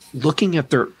people looking at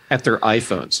their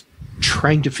iPhones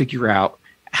trying to figure out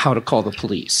how to call the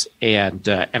police, and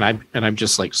I'm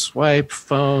just like, swipe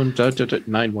phone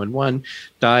 911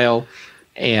 dial,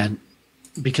 and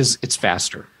because it's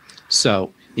faster.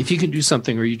 So if you can do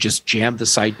something where you just jam the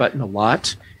side button a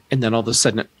lot and then all of a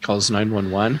sudden it calls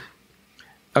 911,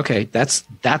 okay, that's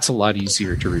a lot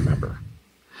easier to remember.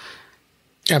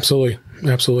 Absolutely.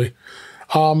 That's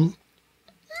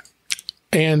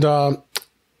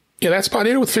about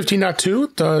it with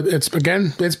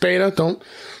 15.2. It's beta. Don't,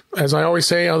 as I always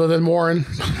say, other than Warren,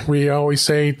 we always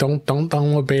say don't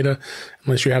download beta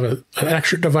unless you have an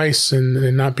extra device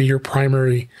and not be your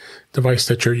primary device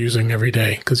that you're using every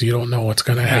day, because you don't know what's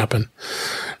going to happen.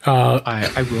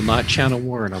 I will not channel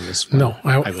Warren on this one. No,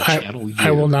 I will channel you.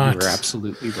 I will not. You're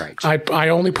absolutely right. I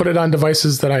only put it on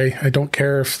devices that I don't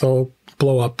care if they'll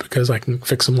blow up because I can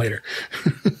fix them later.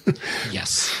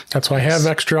 Yes. That's why I have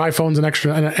extra iPhones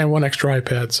and one extra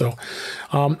iPad. So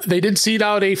they did seed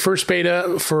out a first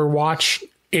beta for Watch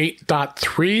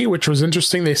 8.3, which was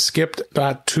interesting. They skipped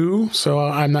 .2, so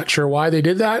I'm not sure why they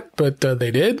did that, but they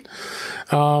did.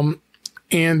 Again,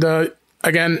 go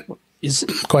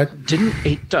ahead. Didn't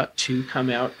 8.2 come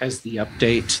out as the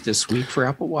update this week for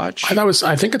Apple Watch?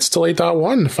 I think it's still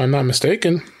 8.1, if I'm not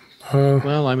mistaken.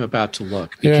 Well, I'm about to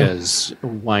look because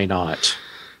why not?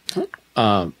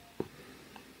 Let's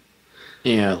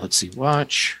see.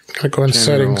 Watch. Gotta go in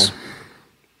settings.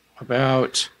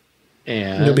 About.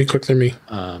 And you'll be quicker than me.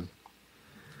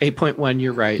 8.1,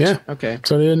 you're right. Yeah. Okay.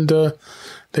 So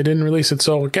they didn't release it.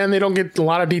 So again, they don't get a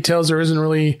lot of details. There isn't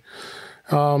really,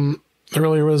 there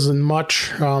really wasn't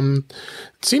much. It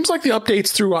seems like the updates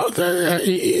throughout,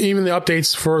 even the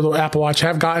updates for the Apple Watch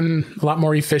have gotten a lot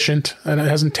more efficient, and it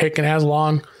hasn't taken as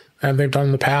long as they've done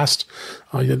in the past.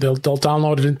 They'll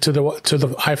download it into the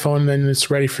iPhone, and then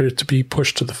it's ready for it to be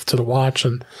pushed to the watch,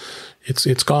 and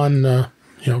it's gone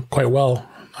quite well,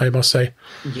 I must say.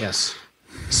 Yes.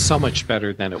 So much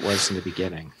better than it was in the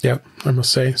beginning. Yeah, I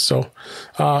must say. So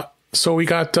we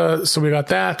got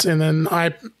that, and then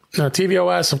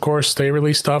tvOS, of course, they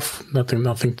released stuff.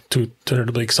 Nothing too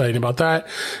terribly exciting about that.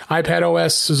 iPad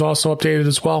OS is also updated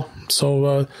as well.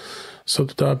 So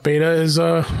the beta is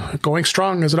going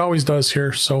strong as it always does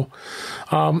here. So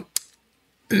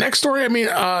next story,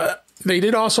 they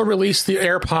did also release the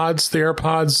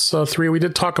AirPods 3. We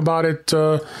did talk about it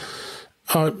the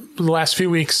last few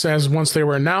weeks once they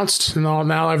were announced, and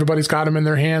now everybody's got them in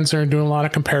their hands. They're doing a lot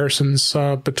of comparisons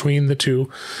between the two.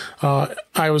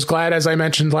 I was glad, as I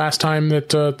mentioned last time,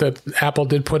 that Apple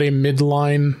did put a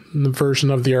midline version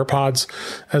of the AirPods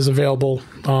as available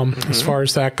as far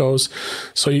as that goes.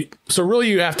 So really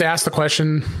you have to ask the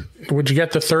question, would you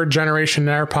get the third generation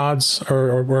AirPods,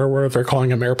 or where they're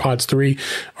calling them AirPods 3,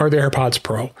 or the AirPods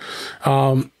Pro?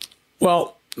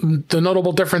 Well, the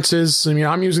notable difference is,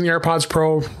 I'm using the AirPods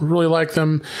Pro, really like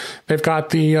them. They've got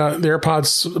the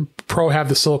AirPods Pro have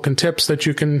the silicone tips that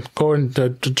you can go into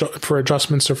for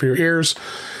adjustments for your ears.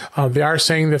 They are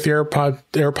saying that the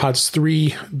AirPods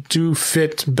 3 do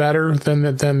fit better than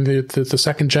the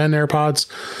second gen AirPods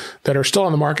that are still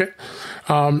on the market,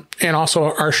 and also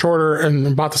are shorter and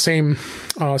about the same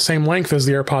length as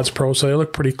the AirPods Pro, so they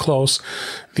look pretty close.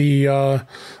 The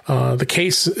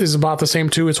case is about the same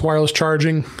too. It's wireless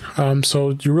charging,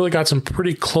 so you really got some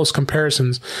pretty close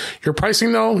comparisons. Your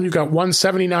pricing though, you got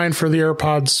 $179 for the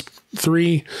AirPods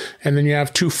 3, and then you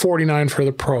have $249 for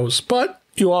the Pros. But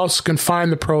you also can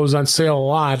find the Pros on sale a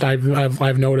lot.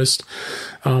 I've noticed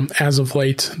as of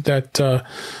late that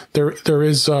there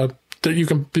is.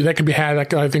 That can be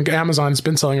had. I think Amazon's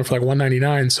been selling it for like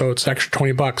 $199, so it's extra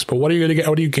 $20. But what are you going to get?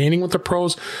 What are you gaining with the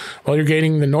Pros? Well, you're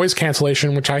gaining the noise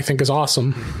cancellation, which I think is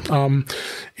awesome. I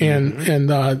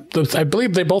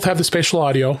believe they both have the spatial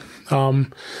audio.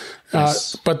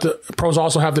 Yes. But the Pros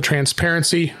also have the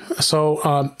transparency.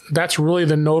 So that's really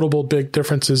the notable big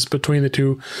differences between the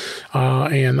two.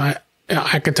 And I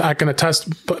can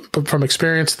attest from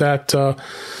experience that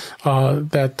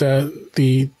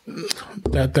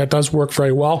that does work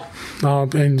very well,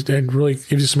 and really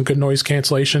gives you some good noise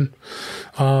cancellation.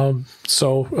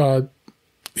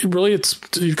 Really,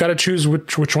 you've got to choose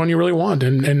which one you really want,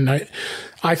 and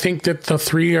I think that the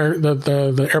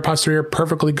AirPods 3 are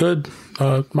perfectly good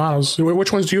models.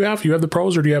 Which ones do you have? You have the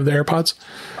Pros, or do you have the AirPods?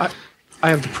 I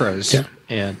have the Pros, yeah.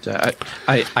 And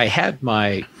I had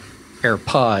my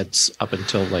AirPods up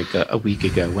until like a week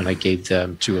ago when I gave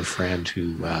them to a friend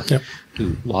who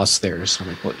lost theirs. I'm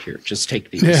like, well, here, just take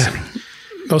these. Yeah.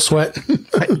 No sweat.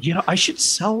 I should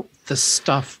sell the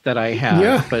stuff that I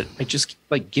have, but I just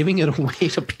like giving it away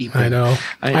to people. I know.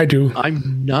 I do.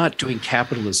 I'm not doing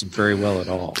capitalism very well at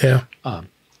all. Yeah.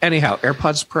 Anyhow,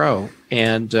 AirPods Pro,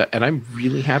 and I'm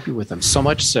really happy with them. So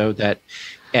much so that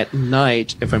at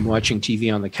night, if I'm watching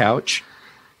TV on the couch,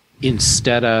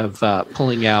 instead of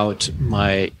pulling out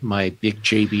my big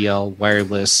JBL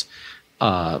wireless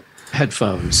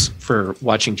headphones for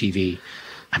watching TV,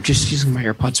 I'm just using my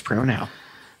AirPods Pro now.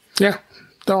 Yeah.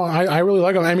 No, I really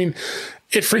like them.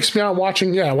 It freaks me out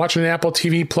watching an Apple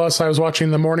TV Plus. I was watching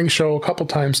the morning show a couple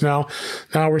times now.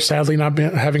 Now we're sadly not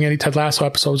having any Ted Lasso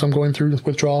episodes. I'm going through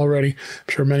withdrawal already. I'm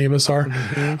sure many of us are.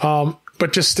 Mm-hmm.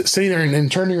 But just sitting there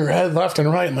and turning your head left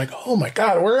and right, and like, oh my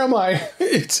God, where am I?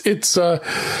 It's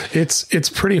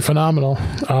pretty phenomenal.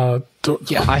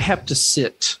 I have to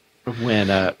sit when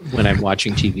I'm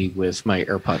watching TV with my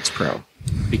AirPods Pro,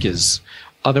 because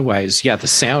otherwise, the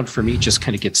sound for me just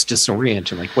kind of gets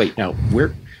disoriented. Like, wait, now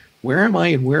where am I,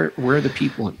 and where are the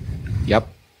people? Yep.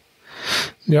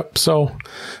 Yep.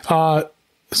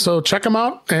 So check them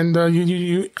out, and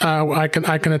I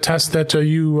can attest that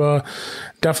you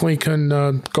definitely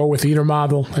can go with either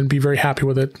model and be very happy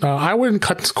with it. I wouldn't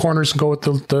cut corners and go with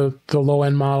the low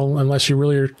end model unless you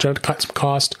really are trying to cut some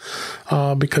cost,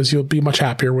 because you'll be much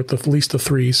happier with at least the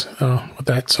threes with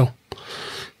that. So.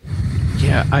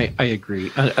 Yeah, I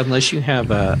agree. Unless you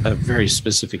have a very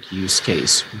specific use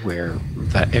case where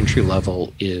that entry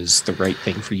level is the right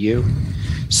thing for you,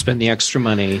 spend the extra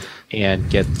money and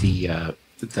get the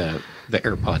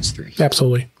AirPods 3.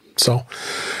 Absolutely. So,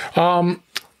 a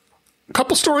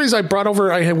couple stories I brought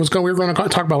over. We were going to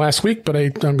talk about last week, but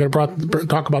I'm going to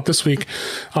talk about this week.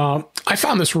 I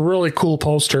found this really cool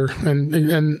poster,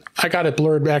 and I got it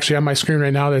blurred actually on my screen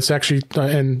right now. That's actually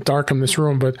in dark in this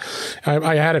room, but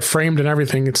I had it framed and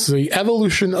everything. It's the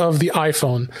evolution of the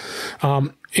iPhone.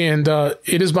 And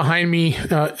it is behind me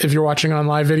if you're watching on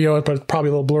live video, but it's probably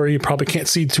a little blurry. You probably can't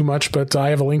see too much, but I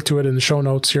have a link to it in the show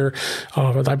notes here.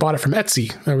 But I bought it from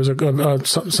Etsy. There was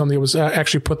somebody that was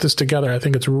actually put this together. I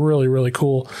think it's really, really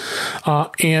cool.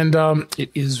 It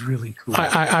is really cool.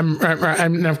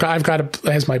 I've got it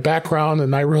as my background,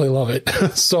 and I really love it.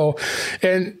 So,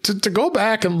 and to go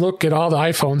back and look at all the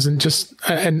iPhones and just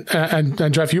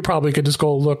and Jeff, you probably could just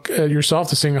go look at yourself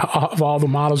to see of all the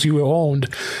models you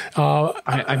owned.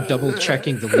 I'm double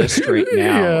checking the list right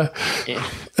now. Yeah.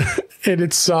 And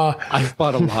it's I've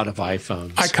bought a lot of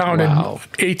iPhones. I counted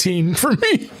 18 for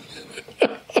me.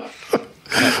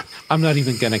 I'm not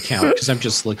even going to count because I'm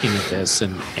just looking at this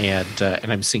and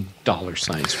I'm seeing dollar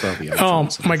signs for all the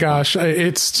iPhones. Oh my gosh,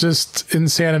 it's just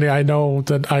insanity. I know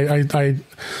that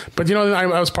but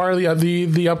I was part of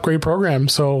the upgrade program.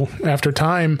 So after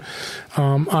time,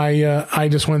 I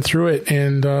just went through it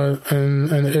and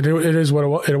it is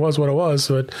what it was what it was.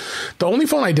 But the only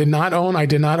phone I did not own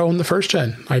the first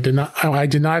gen. I did not drink. I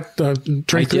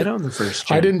did own the first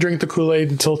gen. I didn't drink the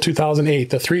Kool-Aid until 2008.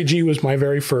 The 3G was my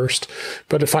very first.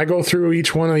 But if I go through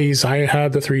each one of these, I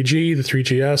had the 3G, the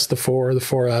 3GS, the 4, the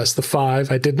 4S, the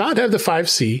 5. I did not have the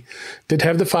 5C. Did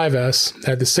have the 5S.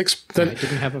 I had the 6. I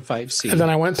didn't have a 5C. And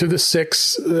then I went through the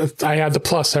 6. I had the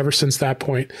Plus ever since that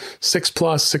point. 6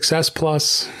 Plus, 6S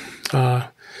Plus.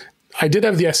 I did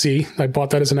have the SE. I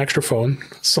bought that as an extra phone,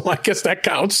 so I guess that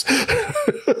counts.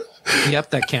 Yep,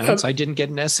 that counts. I didn't get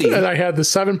an SE. And I had the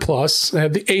 7 Plus, I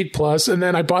had the 8 Plus, and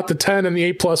then I bought the 10 and the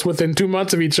 8 Plus within 2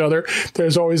 months of each other.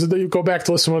 There's always, you go back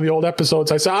to listen to one of the old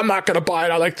episodes. I said, I'm not going to buy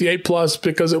it. I like the 8 Plus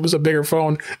because it was a bigger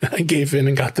phone. And I gave in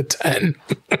and got the 10.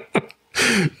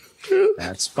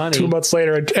 That's funny. 2 months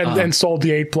later, and sold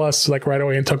the 8 Plus like right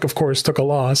away and took a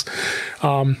loss.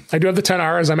 I do have the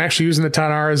 10R. I'm actually using the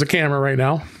 10R as a camera right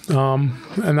now. And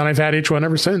then I've had each one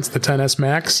ever since: the 10S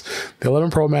Max, the 11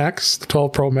 Pro Max, the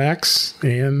 12 Pro Max,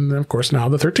 and of course now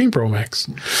the 13 Pro Max.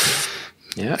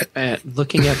 Yeah.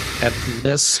 Looking at the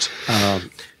list,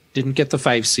 didn't get the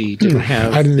 5C, didn't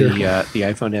have the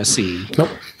iPhone SE. Nope.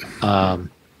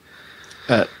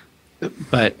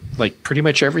 But like pretty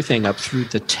much everything up through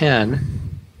the 10,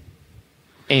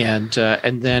 and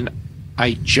then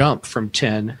I jump from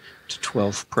 10 to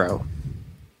 12 Pro.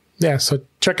 Yeah, so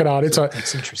check it out. It's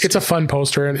a fun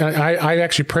poster, and I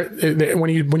actually print when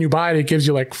you buy it. It gives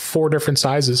you like 4 different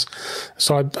sizes.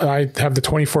 So I have the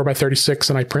 24 by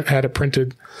 36, and I had it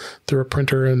printed through a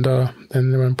printer, and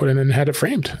then put it in and had it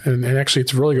framed. And actually,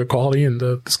 it's really good quality. And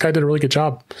this guy did a really good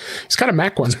job. He's got a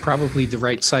Mac one. It's probably the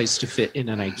right size to fit in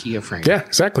an IKEA frame. Yeah,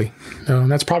 exactly.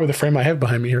 That's probably the frame I have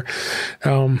behind me here.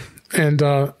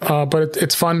 But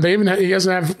it's fun. He even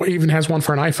has one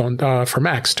for an iPhone for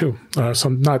Macs too. So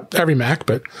not every Mac,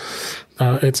 but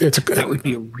that would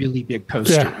be a really big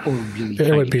poster. Yeah, or really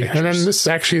it would be. Pictures. And then this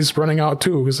actually is running out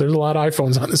too because there's a lot of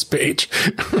iPhones on this page.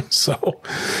 So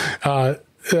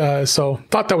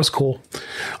thought that was cool.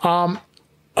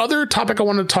 Other topic I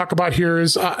wanted to talk about here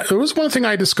is there was one thing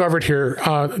I discovered here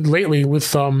lately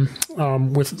with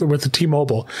the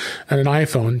T-Mobile and an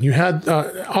iPhone. You had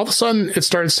all of a sudden it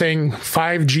started saying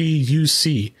 5G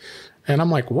UC, and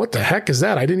I'm like, what the heck is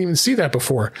that? I didn't even see that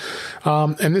before.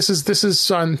 And this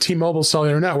is on T-Mobile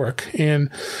cellular network, and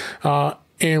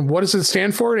what does it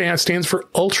stand for? It stands for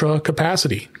ultra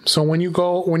capacity. So when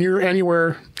you're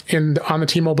anywhere on the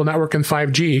T-Mobile network in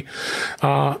 5G.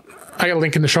 I got a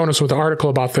link in the show notes with an article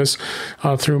about this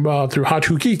through How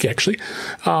to Geek, actually.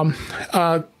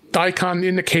 The icon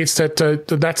indicates that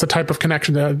that's the type of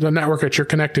connection, the network that you're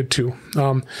connected to.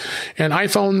 And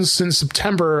iPhones in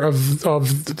September of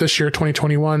this year,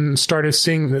 2021,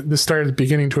 started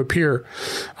beginning to appear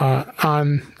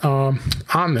on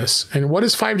this. And what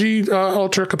is 5G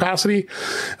ultra capacity?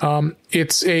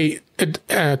 It's a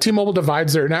T-Mobile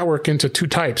divides their network into two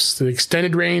types: the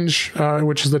extended range,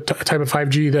 which is the type of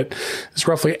 5G that is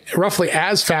roughly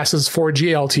as fast as 4G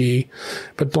LTE,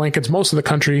 but blankets most of the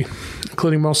country,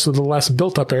 including most of the less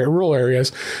built-up rural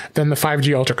areas, than the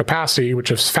 5G Ultra Capacity, which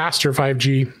is faster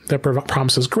 5G that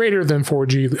promises greater than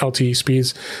 4G LTE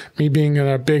speeds. Me being in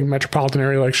a big metropolitan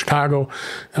area like Chicago,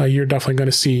 you're definitely going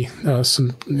to see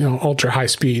some ultra high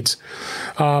speeds.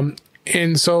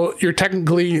 And so you're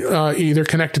technically either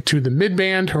connected to the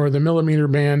mid-band or the millimeter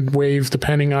band wave,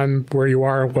 depending on where you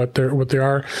are, what they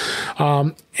are.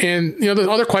 And the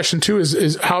other question too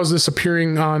is how is this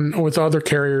appearing with other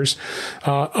carriers?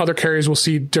 Other carriers will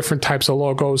see different types of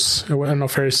logos. I don't know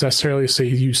if I necessarily say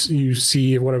you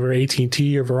see whatever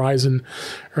AT&T or Verizon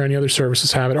or any other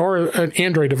services have it, or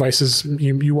Android devices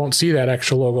you won't see that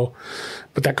actual logo.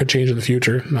 But that could change in the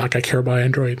future. Not like I care about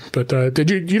Android. But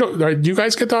do you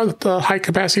guys get the high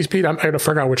capacity speed? I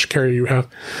forgot which carrier you have.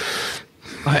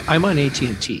 I'm on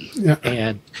AT&T, yeah.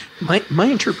 And my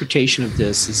interpretation of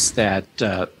this is that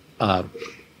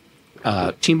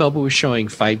T-Mobile was showing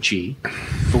 5G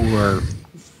for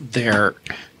their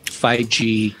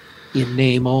 5G in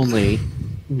name only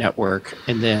network,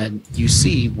 and then you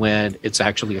see when it's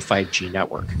actually a 5G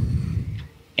network.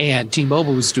 And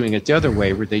T-Mobile was doing it the other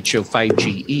way, where they'd show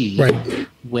 5GE right.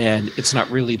 when it's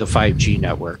not really the 5G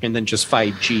network, and then just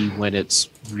 5G when it's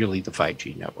really the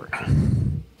 5G network.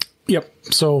 Yep.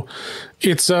 So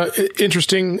it's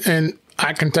interesting, and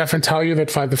I can definitely tell you that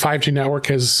the 5G network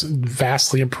has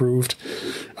vastly improved.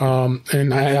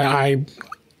 And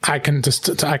I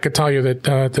could tell you that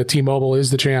the T-Mobile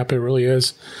is the champ. It really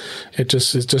is. It's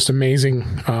just amazing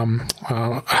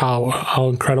how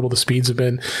incredible the speeds have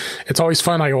been. It's always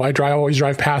fun. I always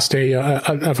drive past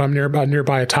if I'm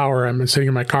nearby a tower. I'm sitting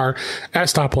in my car at a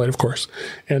stoplight, of course,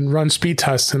 and run speed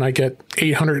tests, and I get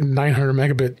 800 and 900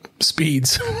 megabit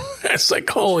speeds. It's like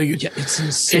holy. Yeah, it's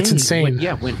insane. It's insane.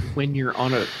 When you're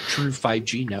on a true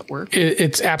 5G network,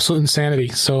 it's absolute insanity.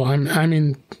 So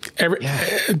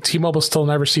T-Mobile still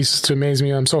never ceases to amaze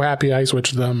me. I'm so happy I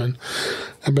switched to them, and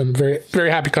I've been a very, very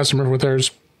happy customer with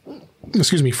theirs.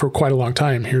 For quite a long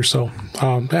time here. So,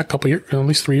 a couple years, at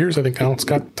least 3 years, I think now.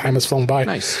 Time has flown by.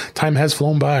 Nice. Time has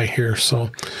flown by here.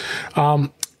 So,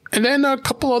 and then a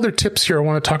couple other tips here I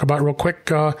want to talk about real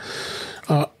quick.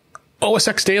 OS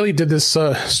X Daily did this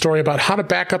story about how to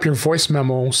back up your voice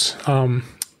memos on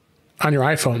your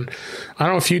iPhone. I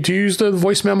don't know if do you use the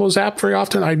Voice Memos app very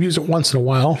often? I use it once in a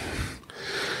while.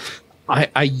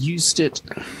 I used it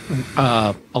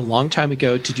a long time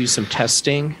ago to do some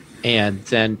testing, and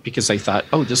then because I thought,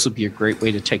 this would be a great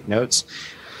way to take notes,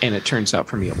 and it turns out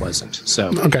for me it wasn't.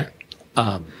 So okay.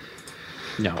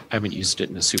 No, I haven't used it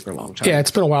in a super long time. Yeah,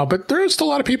 it's been a while, but there's still a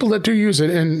lot of people that do use it.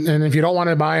 And if you don't want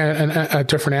to buy a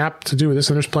different app to do this,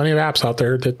 and there's plenty of apps out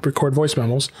there that record voice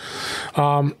memos.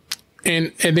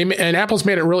 And Apple's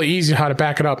made it really easy how to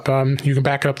back it up. You can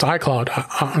back it up to iCloud,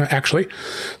 actually.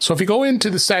 So if you go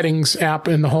into the settings app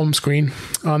in the home screen,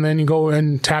 and then you go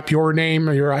and tap your name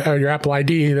or your Apple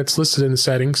ID that's listed in the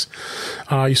settings,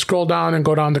 you scroll down and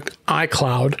go down to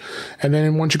iCloud. And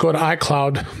then once you go to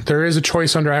iCloud, there is a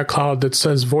choice under iCloud that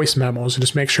says voice memos. And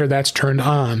just make sure that's turned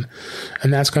on.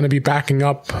 And that's going to be backing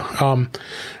up.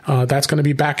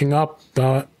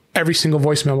 Every single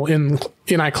voice memo in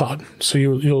iCloud. So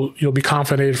you'll be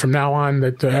confident from now on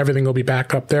that everything will be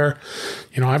backed up there.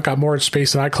 I've got more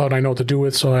space in iCloud I know what to do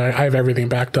with, so I have everything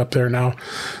backed up there now.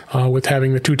 With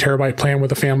having the 2 terabyte plan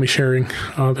with the family sharing,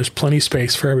 there's plenty of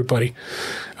space for everybody.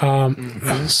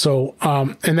 And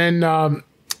then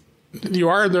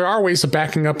there are ways of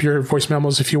backing up your voice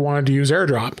memos if you wanted to use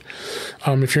AirDrop.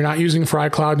 If you're not using for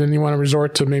iCloud, then you want to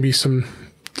resort to maybe some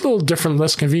little different,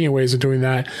 less convenient ways of doing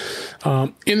that.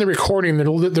 In the recording,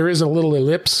 there is a little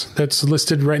ellipse that's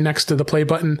listed right next to the play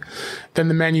button. Then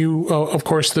the menu, of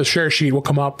course, the share sheet will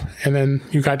come up, and then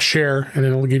you got share, and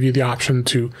then it'll give you the option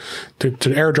to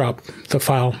AirDrop the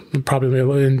file, probably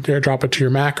AirDrop it to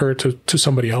your Mac or to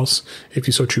somebody else if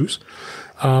you so choose.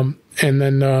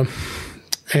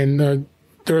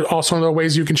 There are also other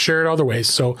ways you can share it other ways.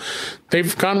 So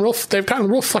they've gotten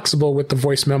real flexible with the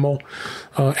voice memo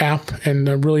app,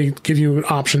 and really give you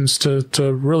options to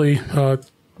really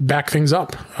back things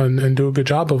up and do a good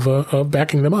job of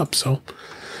backing them up. So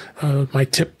my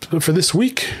tip for this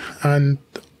week on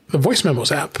the voice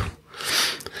memos app.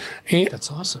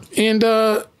 That's awesome. And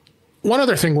one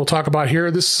other thing we'll talk about here,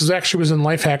 this actually was in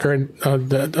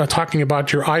Lifehacker, talking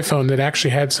about your iPhone that actually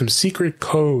had some secret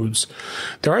codes.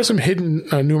 There are some hidden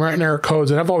numeric codes,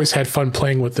 and I've always had fun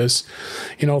playing with this.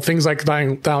 Things like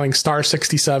dialing star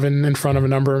 67 in front of a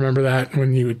number. Remember that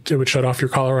when it would shut off your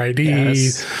caller ID?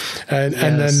 Yes. And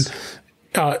then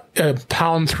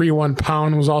pound 31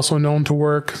 was also known to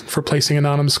work for placing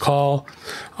anonymous calls.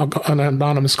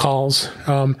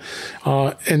 And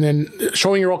then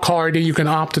showing your caller ID, you can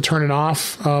opt to turn it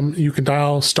off. You can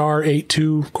dial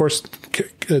 *82. Of course,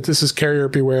 this is carrier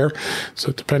beware,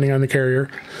 so depending on the carrier.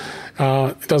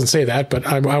 It doesn't say that, but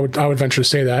I would venture to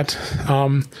say that.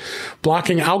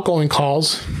 Blocking outgoing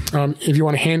calls. If you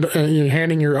want to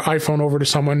handing your iPhone over to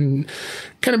someone,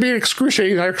 can be an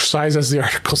excruciating exercise, as the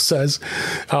article says.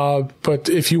 But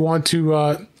if you want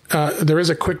to, there is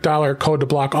a quick dialer code to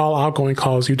block all outgoing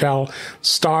calls. You dial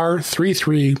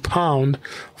 *33#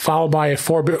 followed by a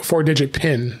four-digit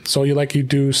PIN. So you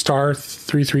do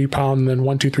 *33# and then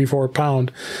 1234#.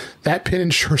 That PIN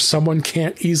ensures someone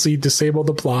can't easily disable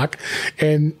the block.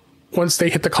 And once they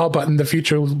hit the call button, the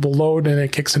feature will load and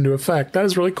it kicks into effect. That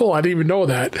is really cool. I didn't even know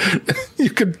that.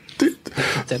 You could.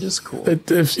 That is cool. All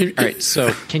right.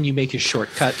 So can you make a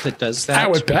shortcut that does that? I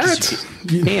would bet.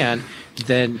 If you can,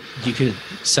 then you could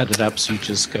set it up so you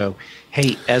just go,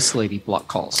 "Hey, S lady, block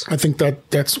calls." I think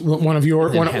that's one of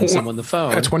your hand someone the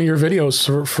phone. That's one of your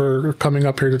videos for coming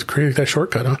up here to create that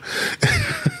shortcut, huh?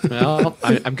 Well,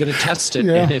 I'm going to test it,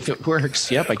 and if it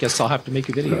works, I guess I'll have to make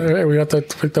a video. All right, we have to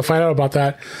find out about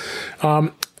that.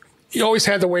 You always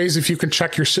had the ways if you can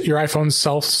check your iPhone's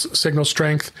cell signal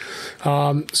strength.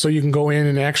 So you can go in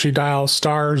and actually dial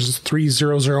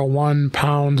 *3001#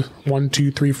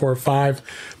 12345#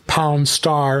 #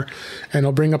 and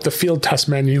it'll bring up the field test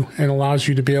menu and allows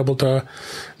you to be able to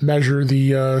measure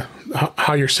the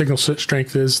how your signal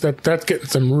strength is. That's getting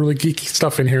some really geeky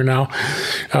stuff in here now.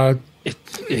 It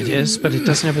is, but it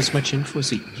doesn't have as much info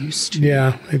as it used to.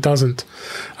 Yeah, it doesn't.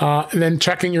 And then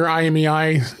checking your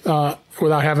IMEI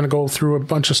without having to go through a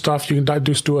bunch of stuff. You can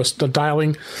just do a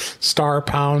dialing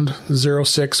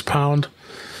 *#06#.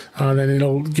 Then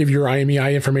it'll give your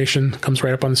IMEI information. Comes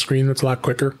right up on the screen. That's a lot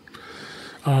quicker.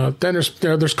 Then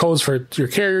there's codes for your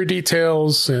carrier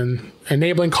details and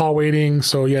enabling call waiting.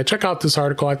 So check out this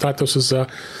article. I thought this was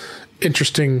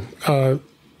interesting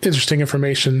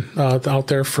information out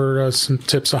there for some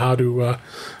tips of how to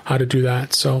do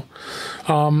that. So,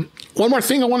 one more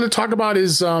thing I wanted to talk about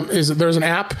is there's an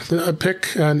app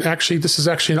pick, and actually this is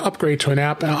actually an upgrade to an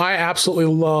app. And I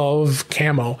absolutely love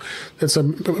Camo. It's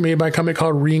made by a company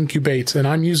called Reincubate, and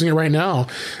I'm using it right now.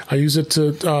 I use it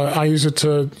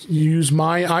to use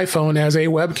my iPhone as a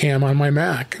webcam on my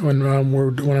Mac when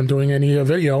I'm doing any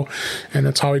video, and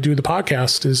that's how I do the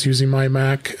podcast, is using my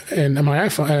Mac and my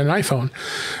iPhone and an iPhone.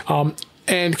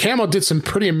 And Camo did some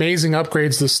pretty amazing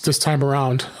upgrades this time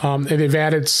around. And they've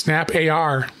added Snap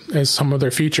AR as some of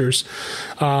their features.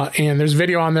 And there's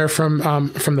video on there from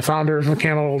the founder of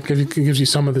Camo. Gives you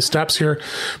some of the steps here.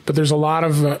 But there's a lot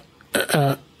of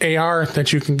AR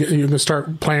that you can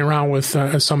start playing around with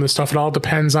some of the stuff. It all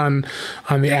depends on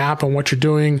the app and what you're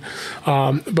doing.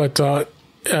 But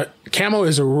Camo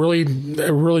is a really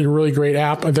great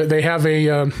app. They have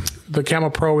the Camo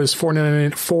Pro is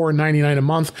 $4.99 a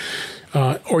month.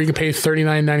 Or you can pay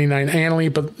 $39.99 annually,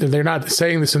 but they're not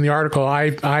saying this in the article.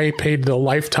 I paid the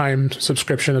lifetime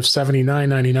subscription of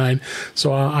 $79.99,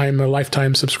 so I'm a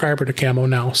lifetime subscriber to Camo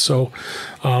now. So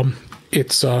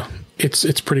it's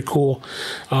pretty cool.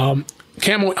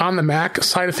 Camo on the Mac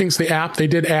side of things, the app, they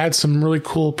did add some really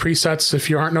cool presets. If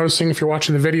you aren't noticing, if you're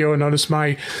watching the video and notice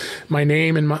my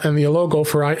name and the logo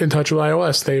for In Touch with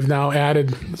iOS, they've now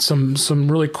added some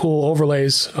really cool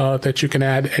overlays that you can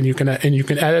add, and you can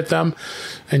edit them,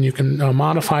 and you can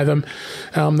modify them.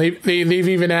 They've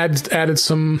even added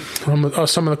some of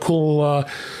the cool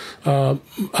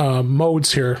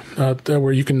modes here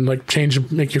where you can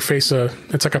make your face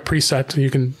it's like a preset.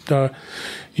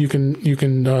 You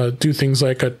can do things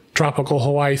like a tropical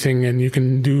Hawaii thing, and you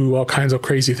can do all kinds of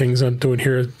crazy things I'm doing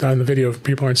here on the video. If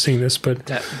people aren't seeing this, but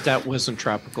that wasn't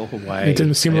tropical Hawaii. It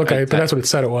didn't seem like it, but that's what it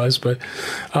said it was. But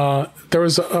there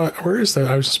was where is that?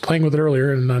 I was just playing with it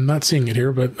earlier, and I'm not seeing it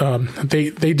here. But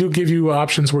they do give you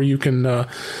options where you can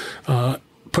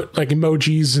put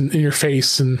emojis in your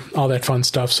face and all that fun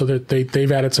stuff. So that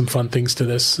they've added some fun things to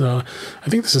this. I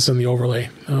think this is in the overlay.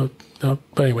 But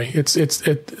anyway,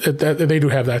 they do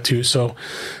have that too. So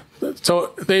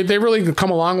they really come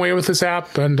a long way with this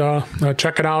app, and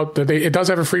check it out. It does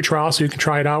have a free trial, so you can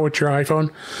try it out with your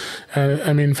iPhone.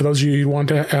 For those of you who want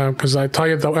to, because I would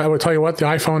tell you what, the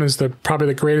iPhone is probably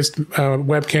the greatest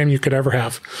webcam you could ever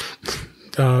have.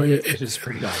 It is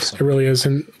pretty awesome. It really is.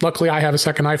 And luckily I have a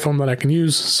second iPhone that I can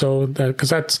use. So because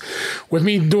that's with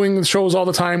me doing shows all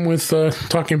the time with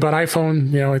talking about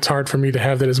iPhone, it's hard for me to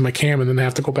have that as my cam and then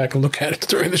have to go back and look at it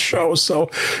during the show. So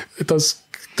it does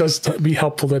does be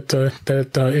helpful that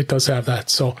it does have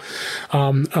that. So,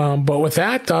 but with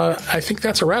that, I think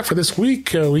that's a wrap for this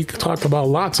week. We talked about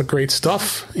lots of great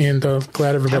stuff, and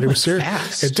glad everybody was here.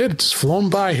 Fast. It did. It's flown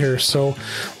by here. So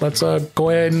let's go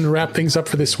ahead and wrap things up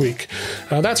for this week.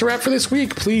 That's a wrap for this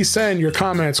week. Please send your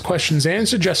comments, questions, and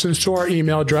suggestions to our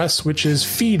email address, which is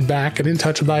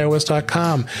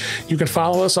feedback@intouchwithios.com. You can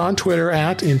follow us on Twitter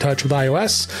at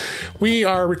InTouchWithIOS. We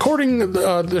are recording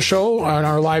the show on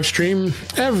our live stream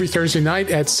every Thursday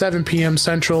night at 7 p.m.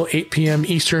 Central, 8 p.m.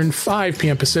 Eastern, 5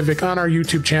 p.m. Pacific on our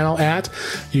YouTube channel at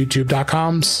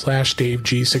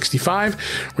youtube.com/DaveG65,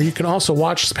 where you can also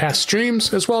watch past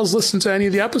streams as well as listen to any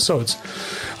of the episodes.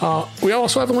 We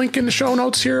also have a link in the show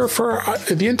notes here for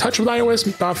the In Touch with iOS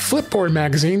Flipboard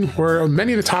magazine, where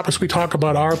many of the topics we talk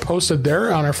about are posted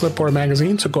there on our Flipboard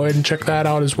magazine, so go ahead and check that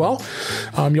out as well.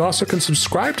 You also can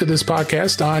subscribe to this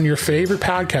podcast on your favorite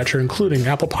podcatcher, including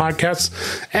Apple Podcasts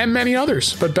and many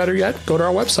others. But better yet, go to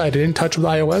our website at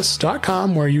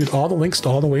intouchwithios.com, where all the links to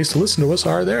all the ways to listen to us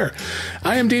are there.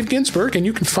 I am Dave Ginsburg, and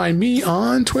you can find me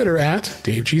on Twitter at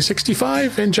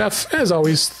DaveG65. And Jeff, as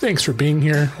always, thanks for being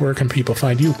here. Where can people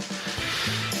find you?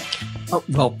 Oh,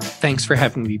 well, thanks for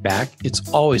having me back. It's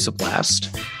always a blast.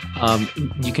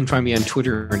 You can find me on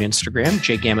Twitter and Instagram,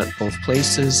 JGamet, both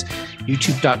places,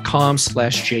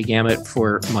 youtube.com/JGamet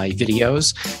for my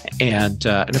videos. And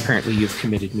apparently you've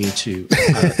committed me to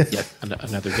yet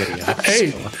another video.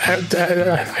 Hey, so.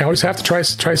 I always have to try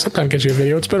sometime to get you a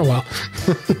video. It's been a while.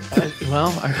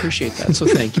 Well, I appreciate that. So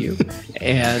thank you.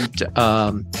 And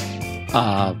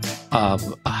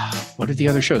what are the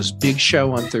other shows? Big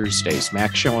Show on Thursdays,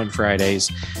 Mac Show on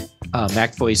Fridays,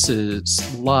 Mac Voices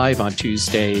Live on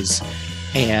Tuesdays,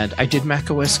 and I did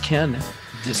Mac OS Ken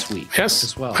this week. Yes,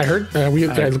 as well. I heard. I'll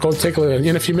go take a look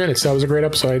in a few minutes. That was a great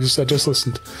episode. I just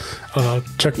listened.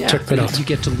 Check that out. You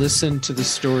get to listen to the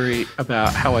story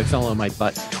about how I fell on my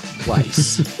butt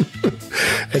twice.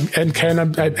 and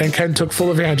Ken took full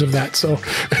advantage of that. So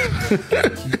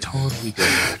He totally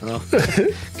did. Well,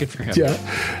 good for him. Yeah.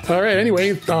 All right.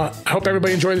 Anyway, I hope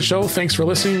everybody enjoyed the show. Thanks for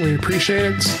listening. We appreciate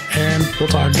it, and we'll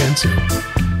talk again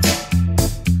soon.